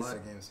spoiled a lot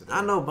of games today.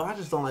 I know, but I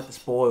just don't like to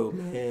spoil,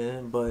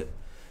 man. But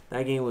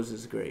that game was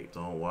just great.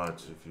 Don't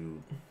watch if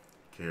you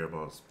care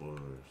about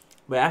spoilers.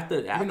 But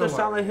after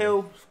Silent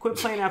Hill, quit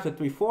playing after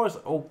 3. 4 is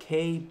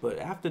okay, but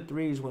after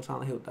 3 is when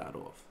Silent Hill died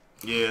off.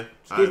 Yeah.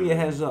 Just give me a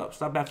heads up.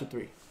 Stop after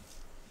 3.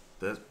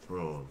 Those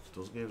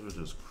games were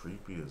just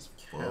creepy as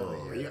fuck.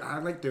 Yeah, I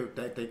like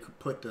that they could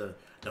put the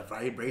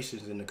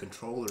vibrations in the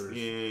controllers.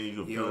 Yeah, you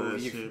could feel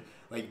that shit.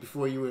 Like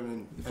before you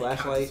even the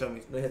flashlight,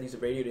 they had these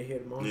radio to hear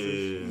the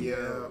monsters.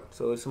 Yeah.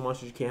 So it's some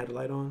monsters you can't have the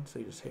light on, so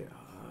you just hear.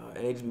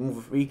 And they just be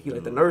moving freaky,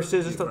 like the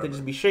nurses and stuff. They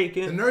just be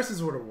shaking. The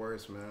nurses were the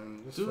worst,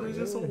 man. Dude, they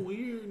just so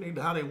weird.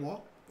 How they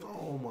walk.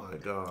 Oh my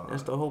god.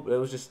 That's the hope. It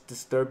was just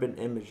disturbing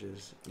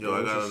images. Yo,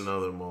 I got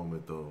another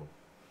moment though.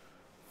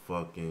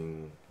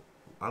 Fucking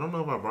I don't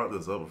know if I brought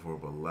this up before,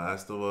 but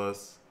Last of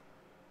Us,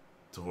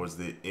 towards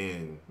the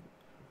end,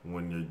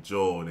 when you're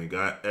Joel and they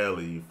got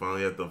Ellie, you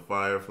finally have the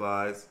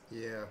Fireflies.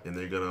 Yeah. And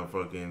they're gonna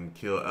fucking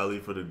kill Ellie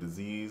for the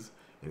disease,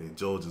 and then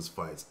Joel just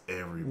fights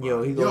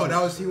everybody.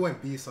 He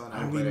went beast on that.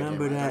 I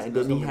remember that, and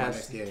then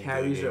he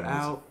carries her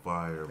out.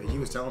 Fire, bro. He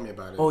was telling me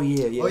about it. Oh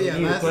yeah.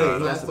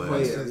 Last of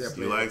Us.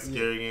 You like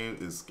scary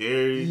games? It's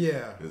scary.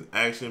 Yeah. It's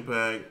action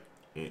packed.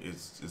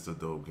 It's a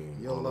dope game.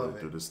 You'll love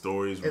it. The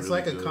story's it's really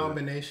like a good.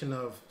 Combination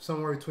of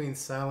somewhere between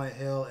Silent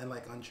Hill and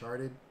like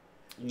Uncharted.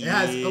 It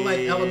has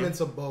like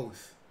elements of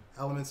both.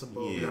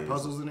 You got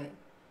puzzles in it?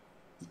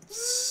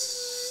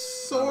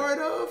 Sort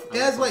of. It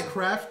has like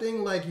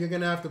crafting, like you're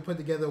gonna have to put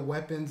together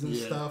weapons and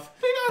stuff.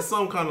 They got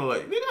some kind of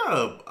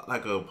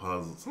like a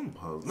puzzle, some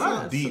puzzles,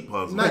 not deep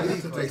puzzles. Not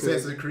deep, like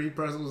Assassin's Creed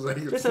puzzles.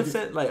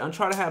 Just like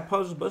Uncharted had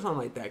puzzles, but it's not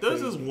like that.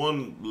 There's this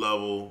one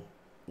level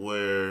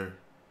where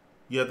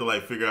you have to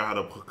like figure out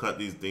how to cut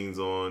these things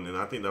on, and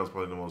I think that was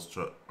probably the most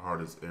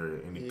hardest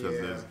area, and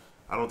because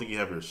I don't think you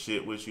have your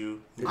shit with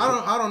you.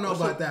 I don't know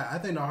about that. I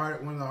think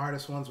one of the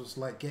hardest ones was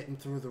like getting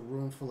through the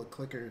room full of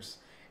clickers,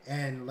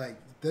 and like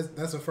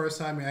that's the first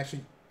time you're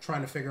actually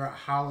trying to figure out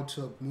how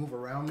to move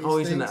around these things.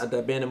 He's in the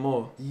abandoned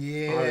mall.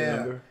 Yeah. I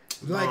remember.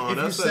 Like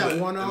if you set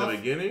one off in the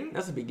beginning.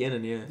 That's the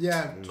beginning, yeah.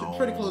 Yeah,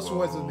 pretty close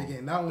towards the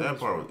beginning. That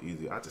part was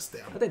easy. I just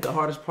stabbed. I think the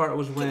hardest part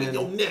was when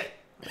your neck.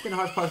 I think the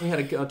hardest part was when we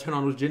had to turn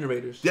on those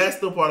generators. That's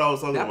the part I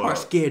was talking about. That part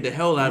scared the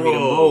hell out of me the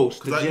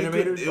most. The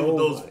generators.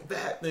 Those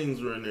fat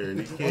things were in there, and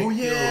you can't. Oh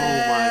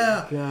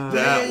yeah. Oh my god.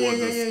 That was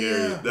the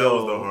scariest. That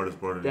was the hardest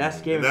part of it. That's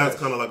scary. And that's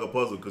kind of like a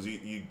puzzle because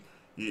you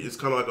it's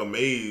kind of like a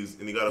maze,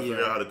 and you got to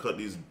figure out how to cut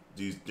these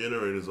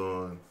generators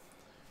on,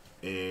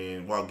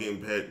 and while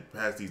getting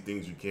past these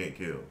things you can't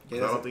kill.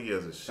 Yeah, I don't think he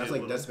has a shit. That's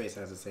like Dead Space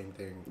has the same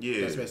thing.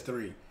 Yeah, Dead Space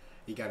 3.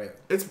 You got it.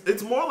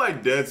 It's more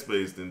like Dead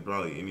Space than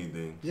probably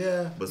anything.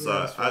 Yeah.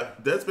 Besides,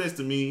 Dead Space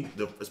to me,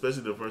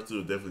 especially the first two,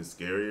 is definitely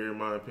scarier in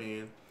my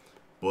opinion.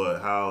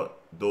 But how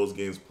those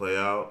games play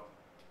out,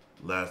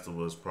 Last of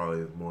Us probably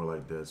is more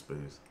like Dead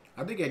Space.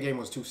 I think that game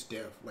was too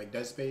stiff, like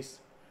Dead Space,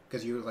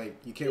 because you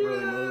can't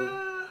really move.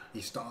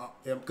 You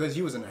stop because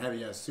he was in a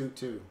heavy ass suit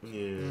too.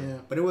 Yeah.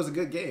 But it was a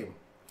good game.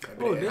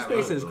 Dead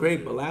Space is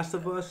great, but Last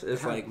of Us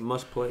is like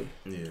must play.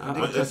 Yeah.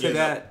 I consider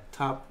that a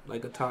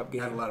top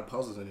game. Had a lot of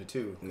puzzles in it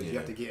too, because you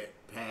have to get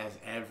past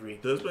every.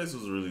 Dead Space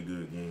was a really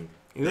good game.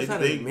 You just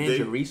had to manage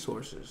your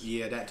resources.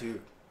 Yeah, that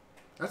too.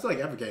 That's like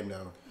every game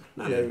though.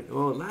 Not every.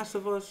 Well, Last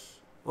of Us.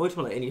 Always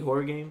like any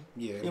horror game.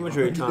 Yeah.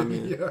 Majority time.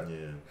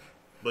 Yeah.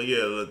 But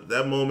yeah,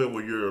 that moment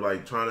where you're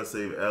like trying to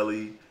save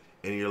Ellie,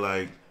 and you're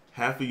like,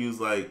 half of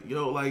you's like,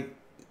 yo, like.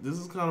 This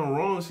is kind of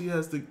wrong.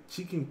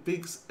 She can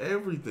fix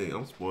everything.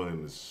 I'm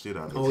spoiling the shit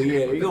out of this. Oh yeah,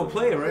 you're gonna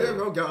play it, right? Yeah,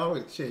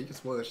 go shit. You can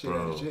spoil the shit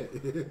out of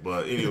shit.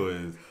 But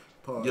anyways,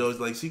 yo, it's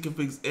like she can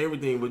fix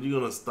everything, but you're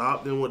gonna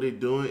stop them what they're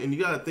doing, and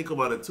you gotta think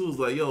about it too. It's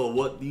like, yo,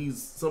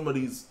 some of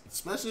these,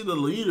 especially the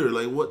leader,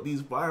 like what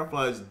these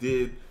Fireflies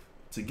did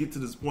to get to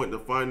this point to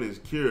find this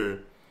cure,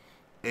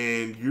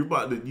 and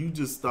you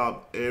just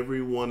stopped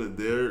every one of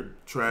their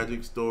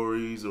tragic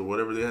stories or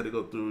whatever they had to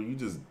go through. You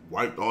just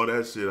wiped all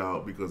that shit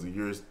out because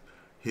of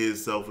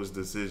his selfish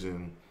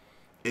decision,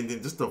 and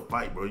then just the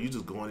fight, bro. You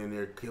just going in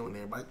there killing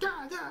everybody,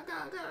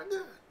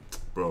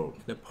 bro.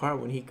 The part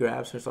when he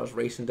grabs her, starts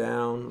racing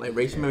down, like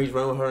racing. He's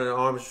running with her in her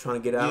arms,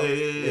 trying to get out,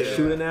 and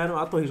shooting at him.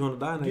 I thought he was going to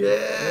die.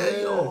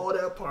 Yo,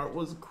 that part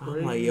was crazy.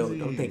 I'm like, yo,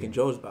 I'm thinking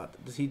Joe's about to.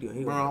 What's he doing?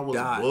 He bro, I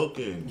was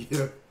looking.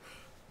 Yeah.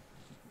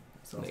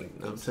 So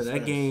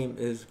that game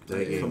is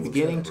from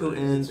beginning to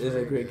end is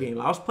a great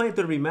game. I was playing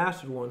through the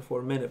remastered one for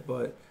a minute,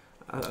 but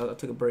I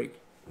took a break.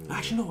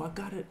 Actually, no, I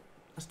got it.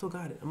 I still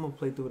got it. I'm gonna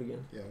play through it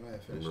again. Yeah, I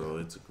might finish bro,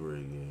 it's a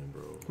great game,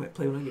 bro. I might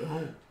play when I get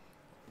home.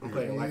 I'm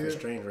playing Life is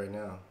Strange right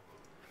now.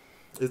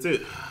 It's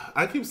it.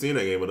 I keep seeing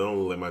that game, but I don't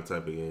look like my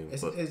type of game.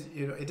 It's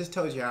it just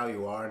tells you how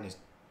you are, and it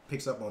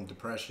picks up on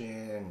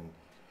depression,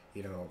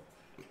 and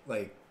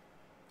like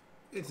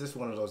it's just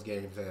one of those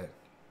games that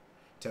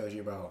tells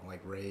you about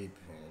like rape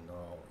and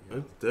all.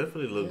 It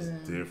definitely looks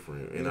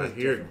different, and I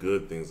hear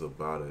good things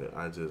about it.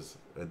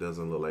 It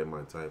doesn't look like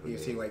my type of game. You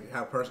see like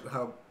how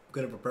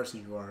good of a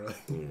person you are.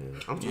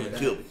 I'm trying to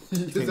kill you.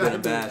 It's good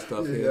and bad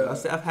stuff here.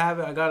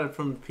 I got it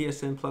from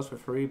PSN Plus for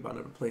free, but I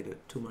never played it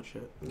too much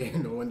yet. Yeah,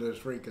 no wonder it's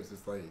free because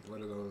it's like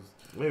one of those.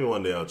 Maybe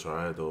one day I'll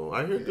try it though.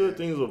 I hear good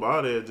things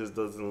about it. It just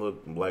doesn't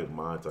look like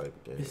my type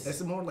of game.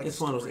 It's more like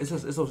it's one of those.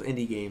 It's those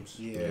indie games.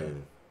 Yeah.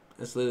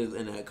 It's literally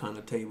in that kind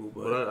of table.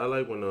 But I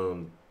like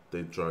when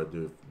they try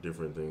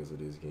different things with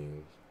these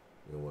games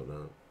and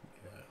whatnot.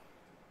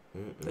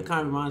 Yeah. That kind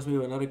of reminds me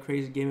of another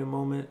crazy gaming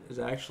moment. Is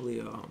actually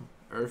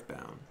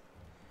Earthbound.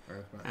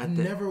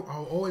 I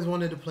always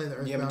wanted to play the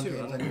Earthbound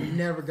games. I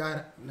never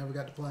got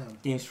to play them.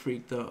 Game's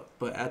freaked up,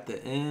 but at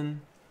the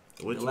end,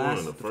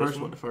 the first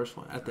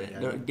one. At the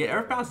end,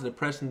 Earthbound's a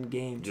depressing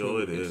game too. Yo,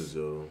 it is,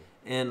 yo.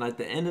 And like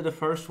the end of the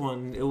first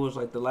one, it was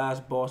like the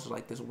last boss is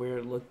like this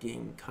weird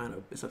looking kind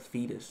of. It's a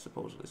fetus,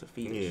 supposedly. It's a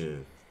fetus.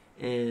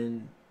 Yeah.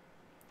 And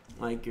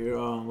like your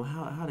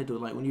how they do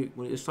it, like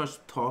when it starts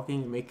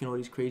talking and making all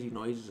these crazy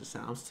noises and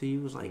sounds to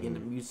you. It's like in the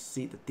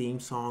music, the theme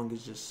song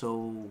is just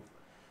so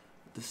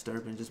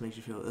disturbing, just makes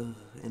you feel ugh,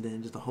 and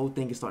then just the whole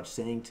thing it starts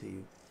saying to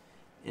you,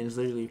 and it's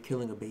literally you're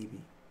killing a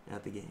baby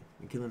at the game.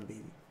 You're killing a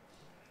baby.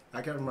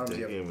 I can't remember.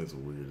 That game is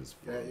weird as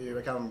fuck. Yeah,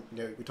 we're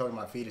talking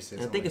about fetuses.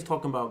 And I think it's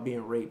talking about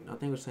being raped. I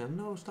think it was saying,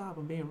 no, stop,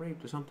 I'm being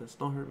raped or something.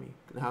 Don't hurt me.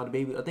 How the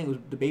baby, I think it was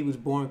the baby was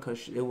born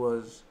because it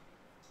was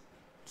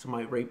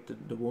somebody raped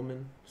the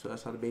woman, so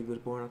that's how the baby was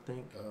born. I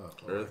think.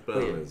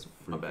 Earthbound is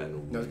freaking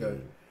weird. No, it's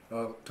good.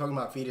 Talking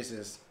about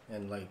fetuses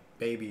and like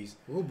babies.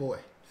 Oh boy.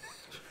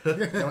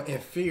 In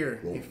Fear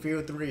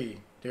 3,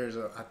 there's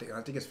I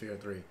think it's Fear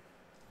 3.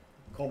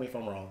 Call me if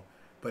I'm wrong,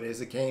 but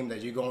it's a game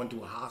that you go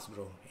into a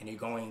hospital and you're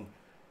going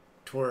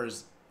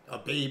towards a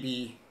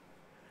baby,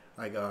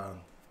 like a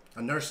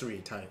nursery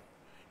type,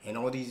 and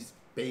all these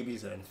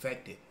babies are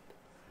infected.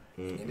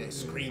 And they're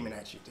screaming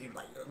at you. They're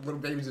like little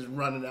babies just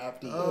running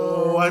after you.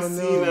 Oh, I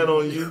seen that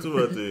on YouTube,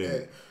 I think.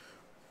 Yeah.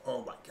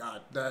 Oh my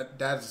god,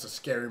 that's a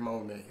scary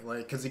moment.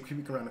 Like, cause they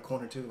creep around the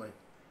corner too. Like,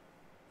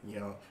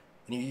 you know,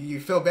 and you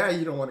feel bad.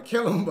 You don't want to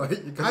kill them, but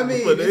it's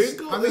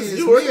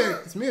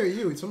me or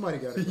you. Somebody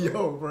got it.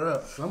 Yo,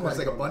 bro. There's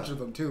like a bunch of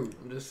them too.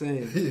 I'm just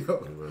saying.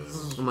 Yo.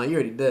 I'm like,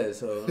 you're already dead,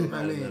 so I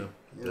mean,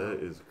 that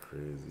is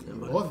crazy.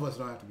 Both of us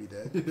don't have to be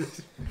dead.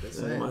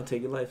 They might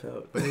take your life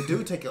out, but they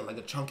do take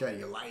a chunk out of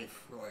your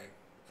life. Like,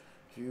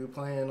 if you're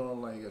playing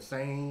on like a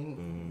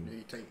sane,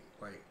 they take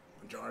like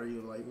majority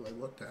of like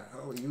what the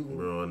hell are you?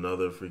 Bro,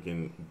 another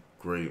freaking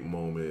great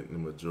moment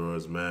in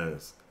Majora's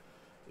Mask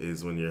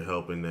is when you're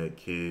helping that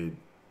kid.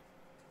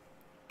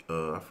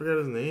 I forgot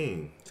his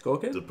name. Skull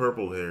Kid? The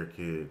purple hair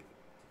kid.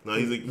 No,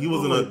 he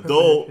was an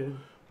adult,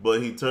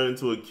 but he turned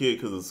into a kid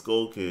because of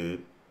Skull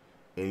Kid,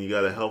 and you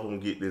gotta help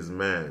him get this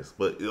mask.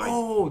 But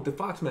like, the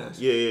fox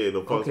mask. Yeah,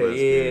 the fox mask.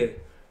 Yeah.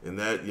 And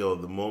that,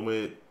 the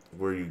moment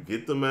where you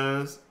get the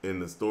mask,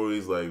 and the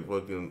story's like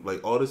fucking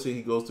like all the shit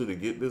he goes through to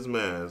get this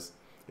mask,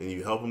 and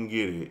you help him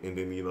get it, and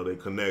then they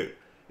connect,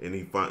 and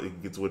he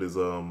gets with his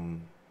I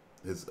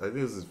think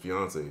it's his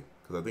fiance,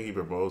 because I think he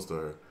proposed to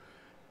her.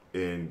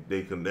 And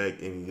they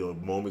connect, and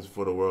moments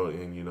for the world,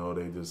 and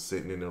they just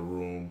sitting in a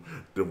room,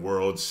 the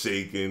world's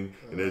shaking,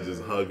 and they're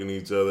just hugging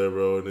each other,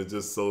 bro. And it's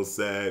just so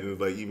sad. And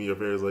it's like even your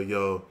parents like,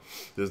 yo,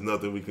 there's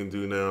nothing we can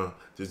do now.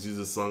 Just use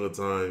a song of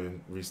time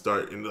and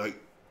restart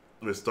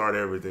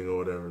everything or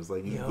whatever. It's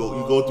like you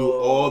go through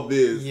all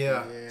this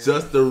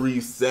just to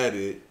reset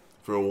it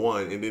for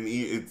one, and then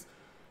it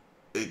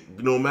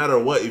no matter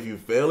what, if you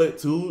fail it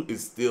too,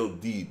 it's still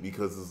deep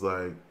because it's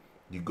like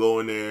you go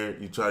in there,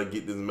 you try to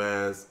get this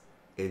mask.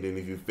 And then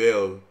if you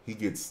fail, he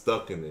gets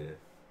stuck in there.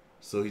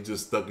 So he's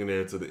just stuck in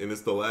there and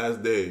it's the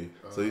last day.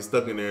 So he's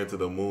stuck in there until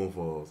the moon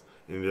falls.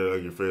 And you're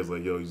like, your friend's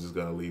like, yo, you just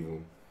gotta leave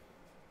him.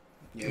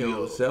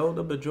 Yeah,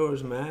 Zelda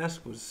Majora's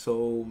Mask was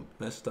so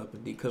messed up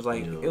and deep. Cause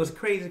like it was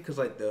crazy because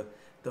like the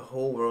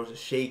whole world was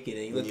shaking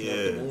and you look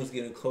at the moon's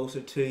getting closer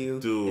to you.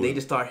 Dude. And they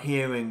just start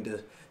hearing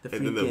the freaking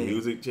and then the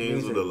music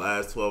changed for the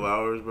last 12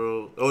 hours,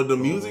 bro. Oh, the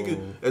music is,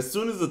 as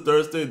soon as the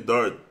third stage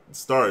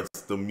starts,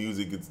 the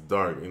music gets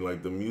dark, and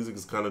like the music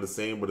is kind of the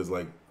same, but it's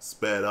like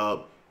sped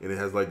up, and it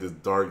has like this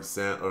dark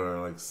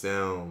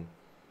sound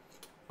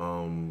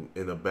in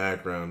the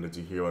background that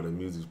you hear while the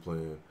music's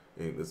playing.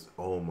 And it's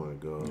my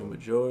god.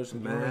 Majora's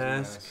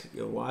Mask.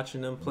 You're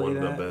watching them play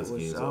that. One of the best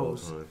games of all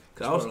time.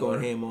 Cause I was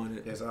going ham on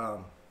it. There's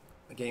a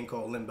game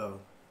called Limbo.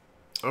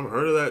 I've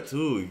heard of that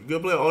too. You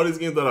can play all these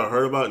games that I've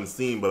heard about and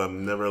seen, but I've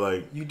never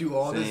like. You do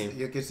all this.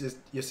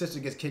 Your sister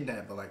gets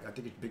kidnapped, but like I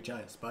think it's a big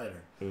giant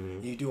spider.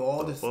 Mm-hmm. You do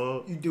all this.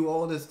 Fuck? You do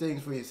all these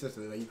things for your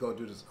sister. Like you go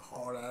do this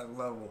hard ass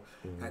level,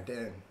 and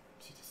then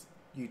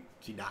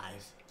she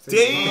dies. So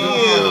damn.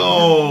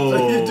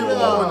 So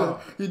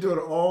you doing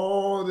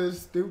all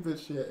this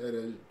stupid shit,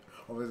 and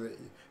then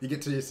you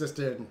get to your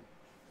sister and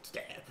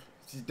stab.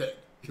 She's dead.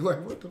 You're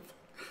like, what the fuck?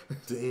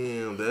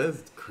 Damn,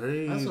 that's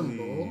crazy. That's some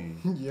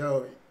bull.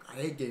 Yo. I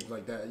hate games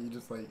like that. You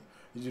just like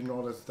you do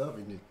all this stuff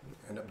and you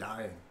end up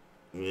dying.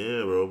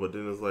 Yeah, bro. But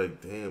then it's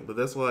like, damn. But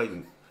that's why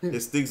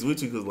it sticks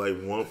with you because like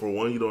for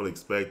one you don't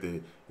expect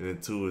it, and then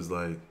two is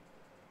like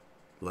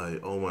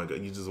oh my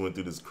god, you just went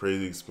through this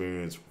crazy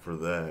experience for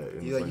that.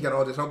 And you got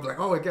all this hope like,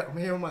 oh, I'm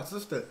here with my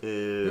sister.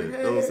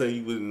 Yeah, I'm saying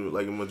you wouldn't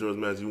like in Majora's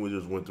Mask, you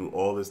just went through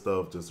all this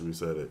stuff just to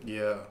reset it.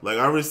 Yeah. Like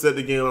I reset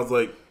the game, and I was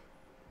like,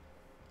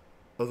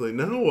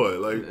 now what?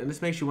 Like, and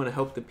this makes you want to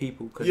help the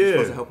people because you're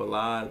supposed to help a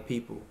lot of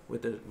people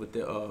with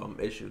their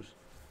issues,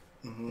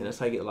 and that's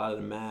how you get a lot of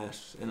the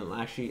masks. And a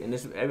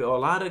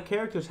lot of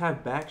characters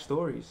have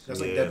backstories. That's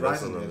like Dead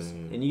Rising is,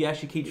 and you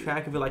actually keep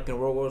track of it. Like in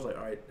World Wars, like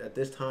all right, at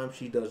this time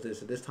she does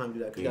this, at this time do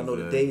that. Because you gotta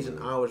know the days and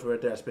hours where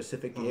they're at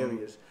specific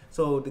areas.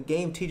 So the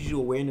game teaches you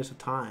awareness of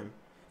time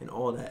and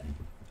all that.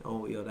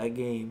 Oh, that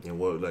game. And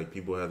what like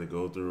people had to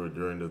go through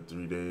during the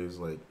 3 days,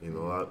 like a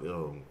lot.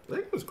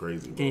 That was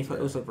crazy. It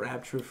was a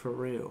rapture for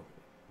real.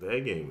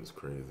 That game was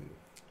crazy.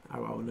 I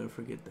will never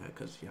forget that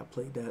because I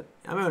played that.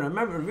 I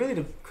remember really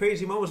the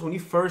crazy moments when you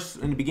first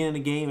in the beginning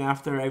of the game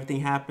after everything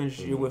happens,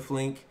 you're with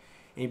Link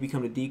and you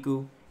become the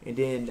Deku And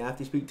then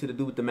after you speak to the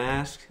dude with the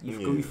mask,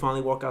 you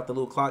finally walk out the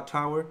little clock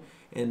tower.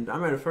 And I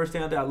remember the first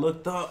thing I did, I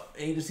looked up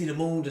and you just see the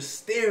moon just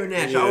staring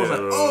at you. I was like,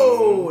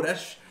 oh,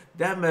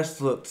 that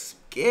mess looked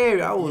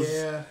scary. I was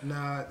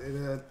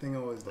that thing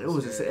always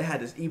looks scary. It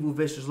had this evil,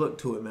 vicious look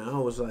to it, man. I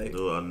was like,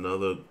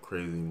 another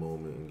crazy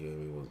moment in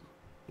gaming was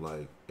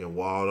like in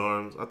Wild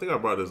Arms. I think I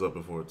brought this up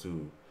before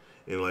too.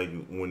 And like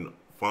when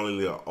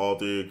finally all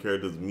three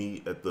characters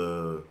meet at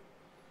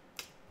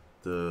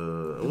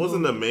it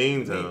wasn't the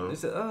main town.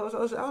 It's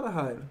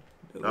Aldehyde.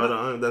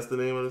 That's the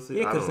name of the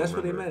city? Yeah, because that's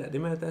where they met at. They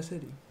met at that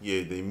city.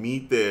 Yeah, they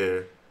meet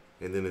there,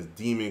 and then this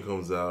demon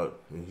comes out,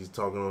 and he's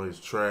talking all his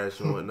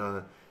trash and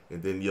whatnot.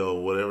 And then,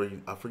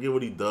 I forget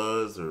what he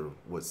does or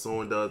what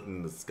someone does,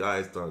 and the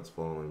sky starts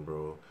falling,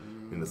 bro.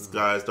 And the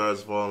sky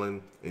starts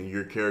falling, and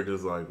your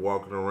character's like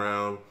walking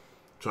around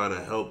trying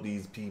to help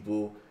these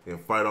people and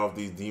fight off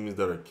these demons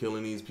that are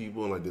killing these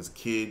people. And like this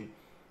kid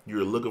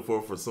you're looking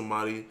for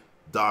somebody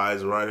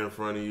dies right in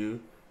front of you.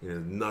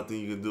 There's nothing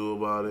you can do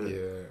about it.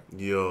 Yeah.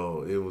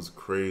 Yo, it was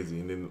crazy.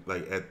 And then,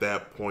 like, at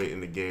that point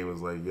in the game, it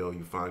was like, yo,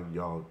 you find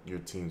your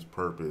team's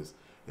purpose.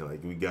 And,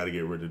 like, we got to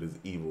get rid of this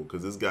evil.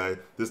 Because this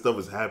stuff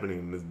is happening,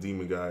 and this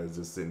demon guy is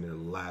just sitting there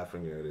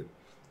laughing at it.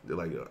 They're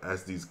like,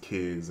 as these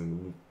kids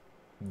and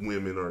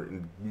women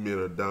and men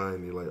are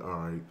dying, you're like, all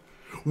right,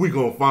 we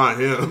going to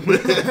find him.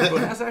 Well,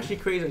 that's actually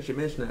crazy that you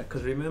mentioned that.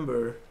 Because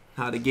remember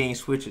how the game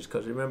switches.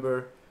 Because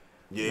remember,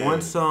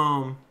 once,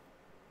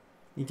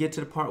 you get to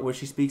the part where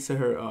she speaks to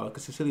her,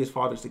 because Cecilia's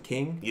father's the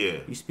king. Yeah.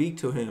 You speak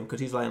to him because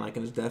he's like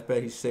in his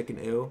deathbed. He's sick and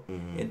ill.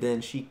 Mm-hmm. And then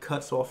she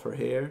cuts off her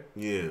hair.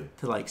 Yeah.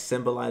 To like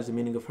symbolize the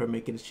meaning of her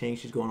making this change.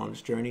 She's going on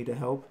this journey to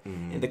help.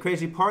 Mm-hmm. And the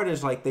crazy part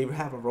is like they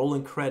have a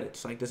rolling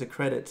credits. Like there's a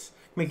credits.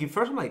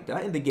 First I'm like,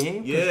 that in the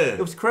game? Yeah. It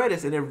was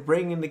credits and they're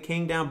bringing the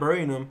king down,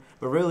 burying him.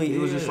 But really, it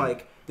was just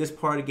like this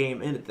part of the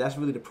game ended. That's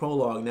really the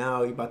prologue.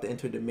 Now you're about to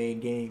enter the main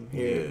game.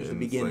 Here is the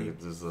beginning.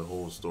 It's like this is a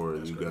whole story.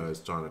 That's crazy.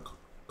 Guys trying to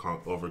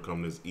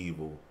overcome this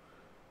evil,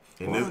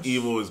 and this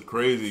evil is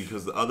crazy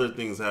because the other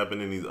things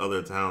happen in these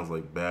other towns,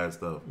 like bad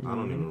stuff. I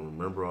don't even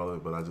remember all of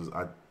it, but I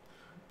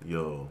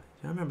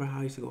remember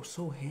how I used to go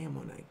so ham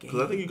on that game. Because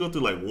I think you go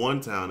through like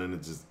one town and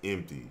it's just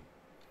empty.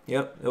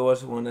 Yep, it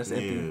was one that's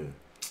empty. Yeah,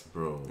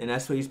 bro. And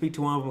that's where you speak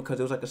to one of them because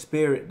it was like a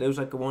spirit. There was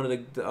like one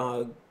of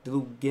the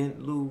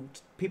little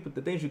people,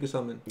 the things you could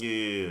summon.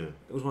 Yeah.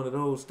 It was one of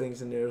those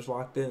things in there. It was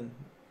locked in.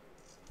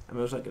 I mean,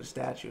 it was like a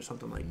statue or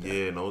something like that.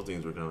 Yeah, and those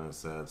things were kind of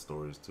sad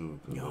stories, too.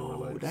 Yo,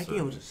 like that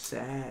game was just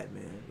sad,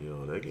 man.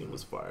 Yo, that game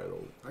was fire,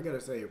 though. I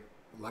gotta say,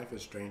 Life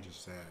is Strange is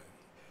sad.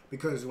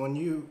 Because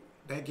when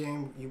that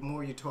game, the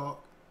more you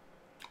talk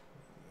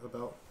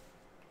about,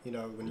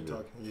 when you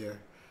talk, you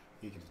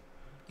can...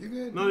 You're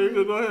good. No, you're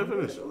good. Go ahead,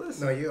 finish.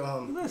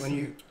 No,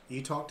 when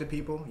you talk to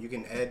people, you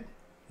can add,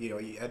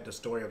 you add the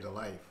story of their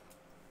life.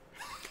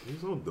 You're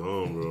so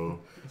dumb, bro.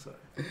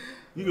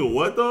 You can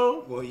what,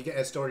 though? Well, you get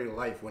a story of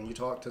life when you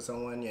talk to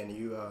someone and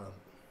you,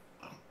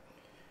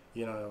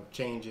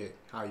 change it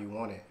how you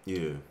want it.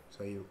 Yeah.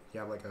 So you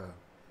have like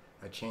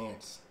a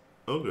chance.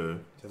 Okay.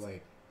 To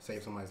like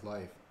save somebody's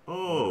life.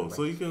 Oh,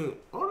 so you can.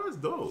 Oh, that's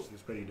dope.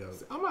 It's pretty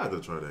dope. I might have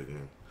to try that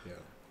game. Yeah.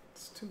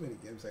 It's too many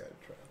games I gotta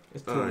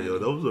try. All right, yo,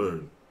 those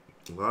are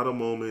a lot of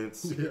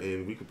moments,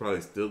 and we could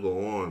probably still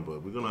go on,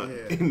 but we're gonna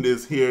end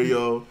this here,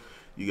 yo.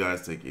 You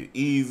guys take it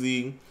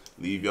easy.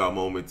 Leave y'all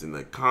moments in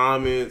the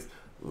comments.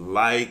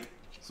 Like,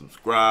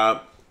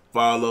 subscribe,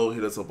 follow.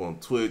 Hit us up on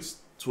Twitch,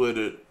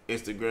 Twitter,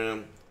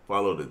 Instagram.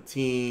 Follow the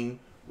team.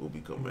 We'll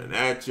be coming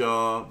at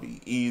y'all.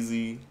 Be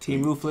easy.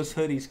 Team Ruthless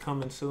hoodies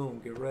coming soon.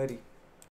 Get ready.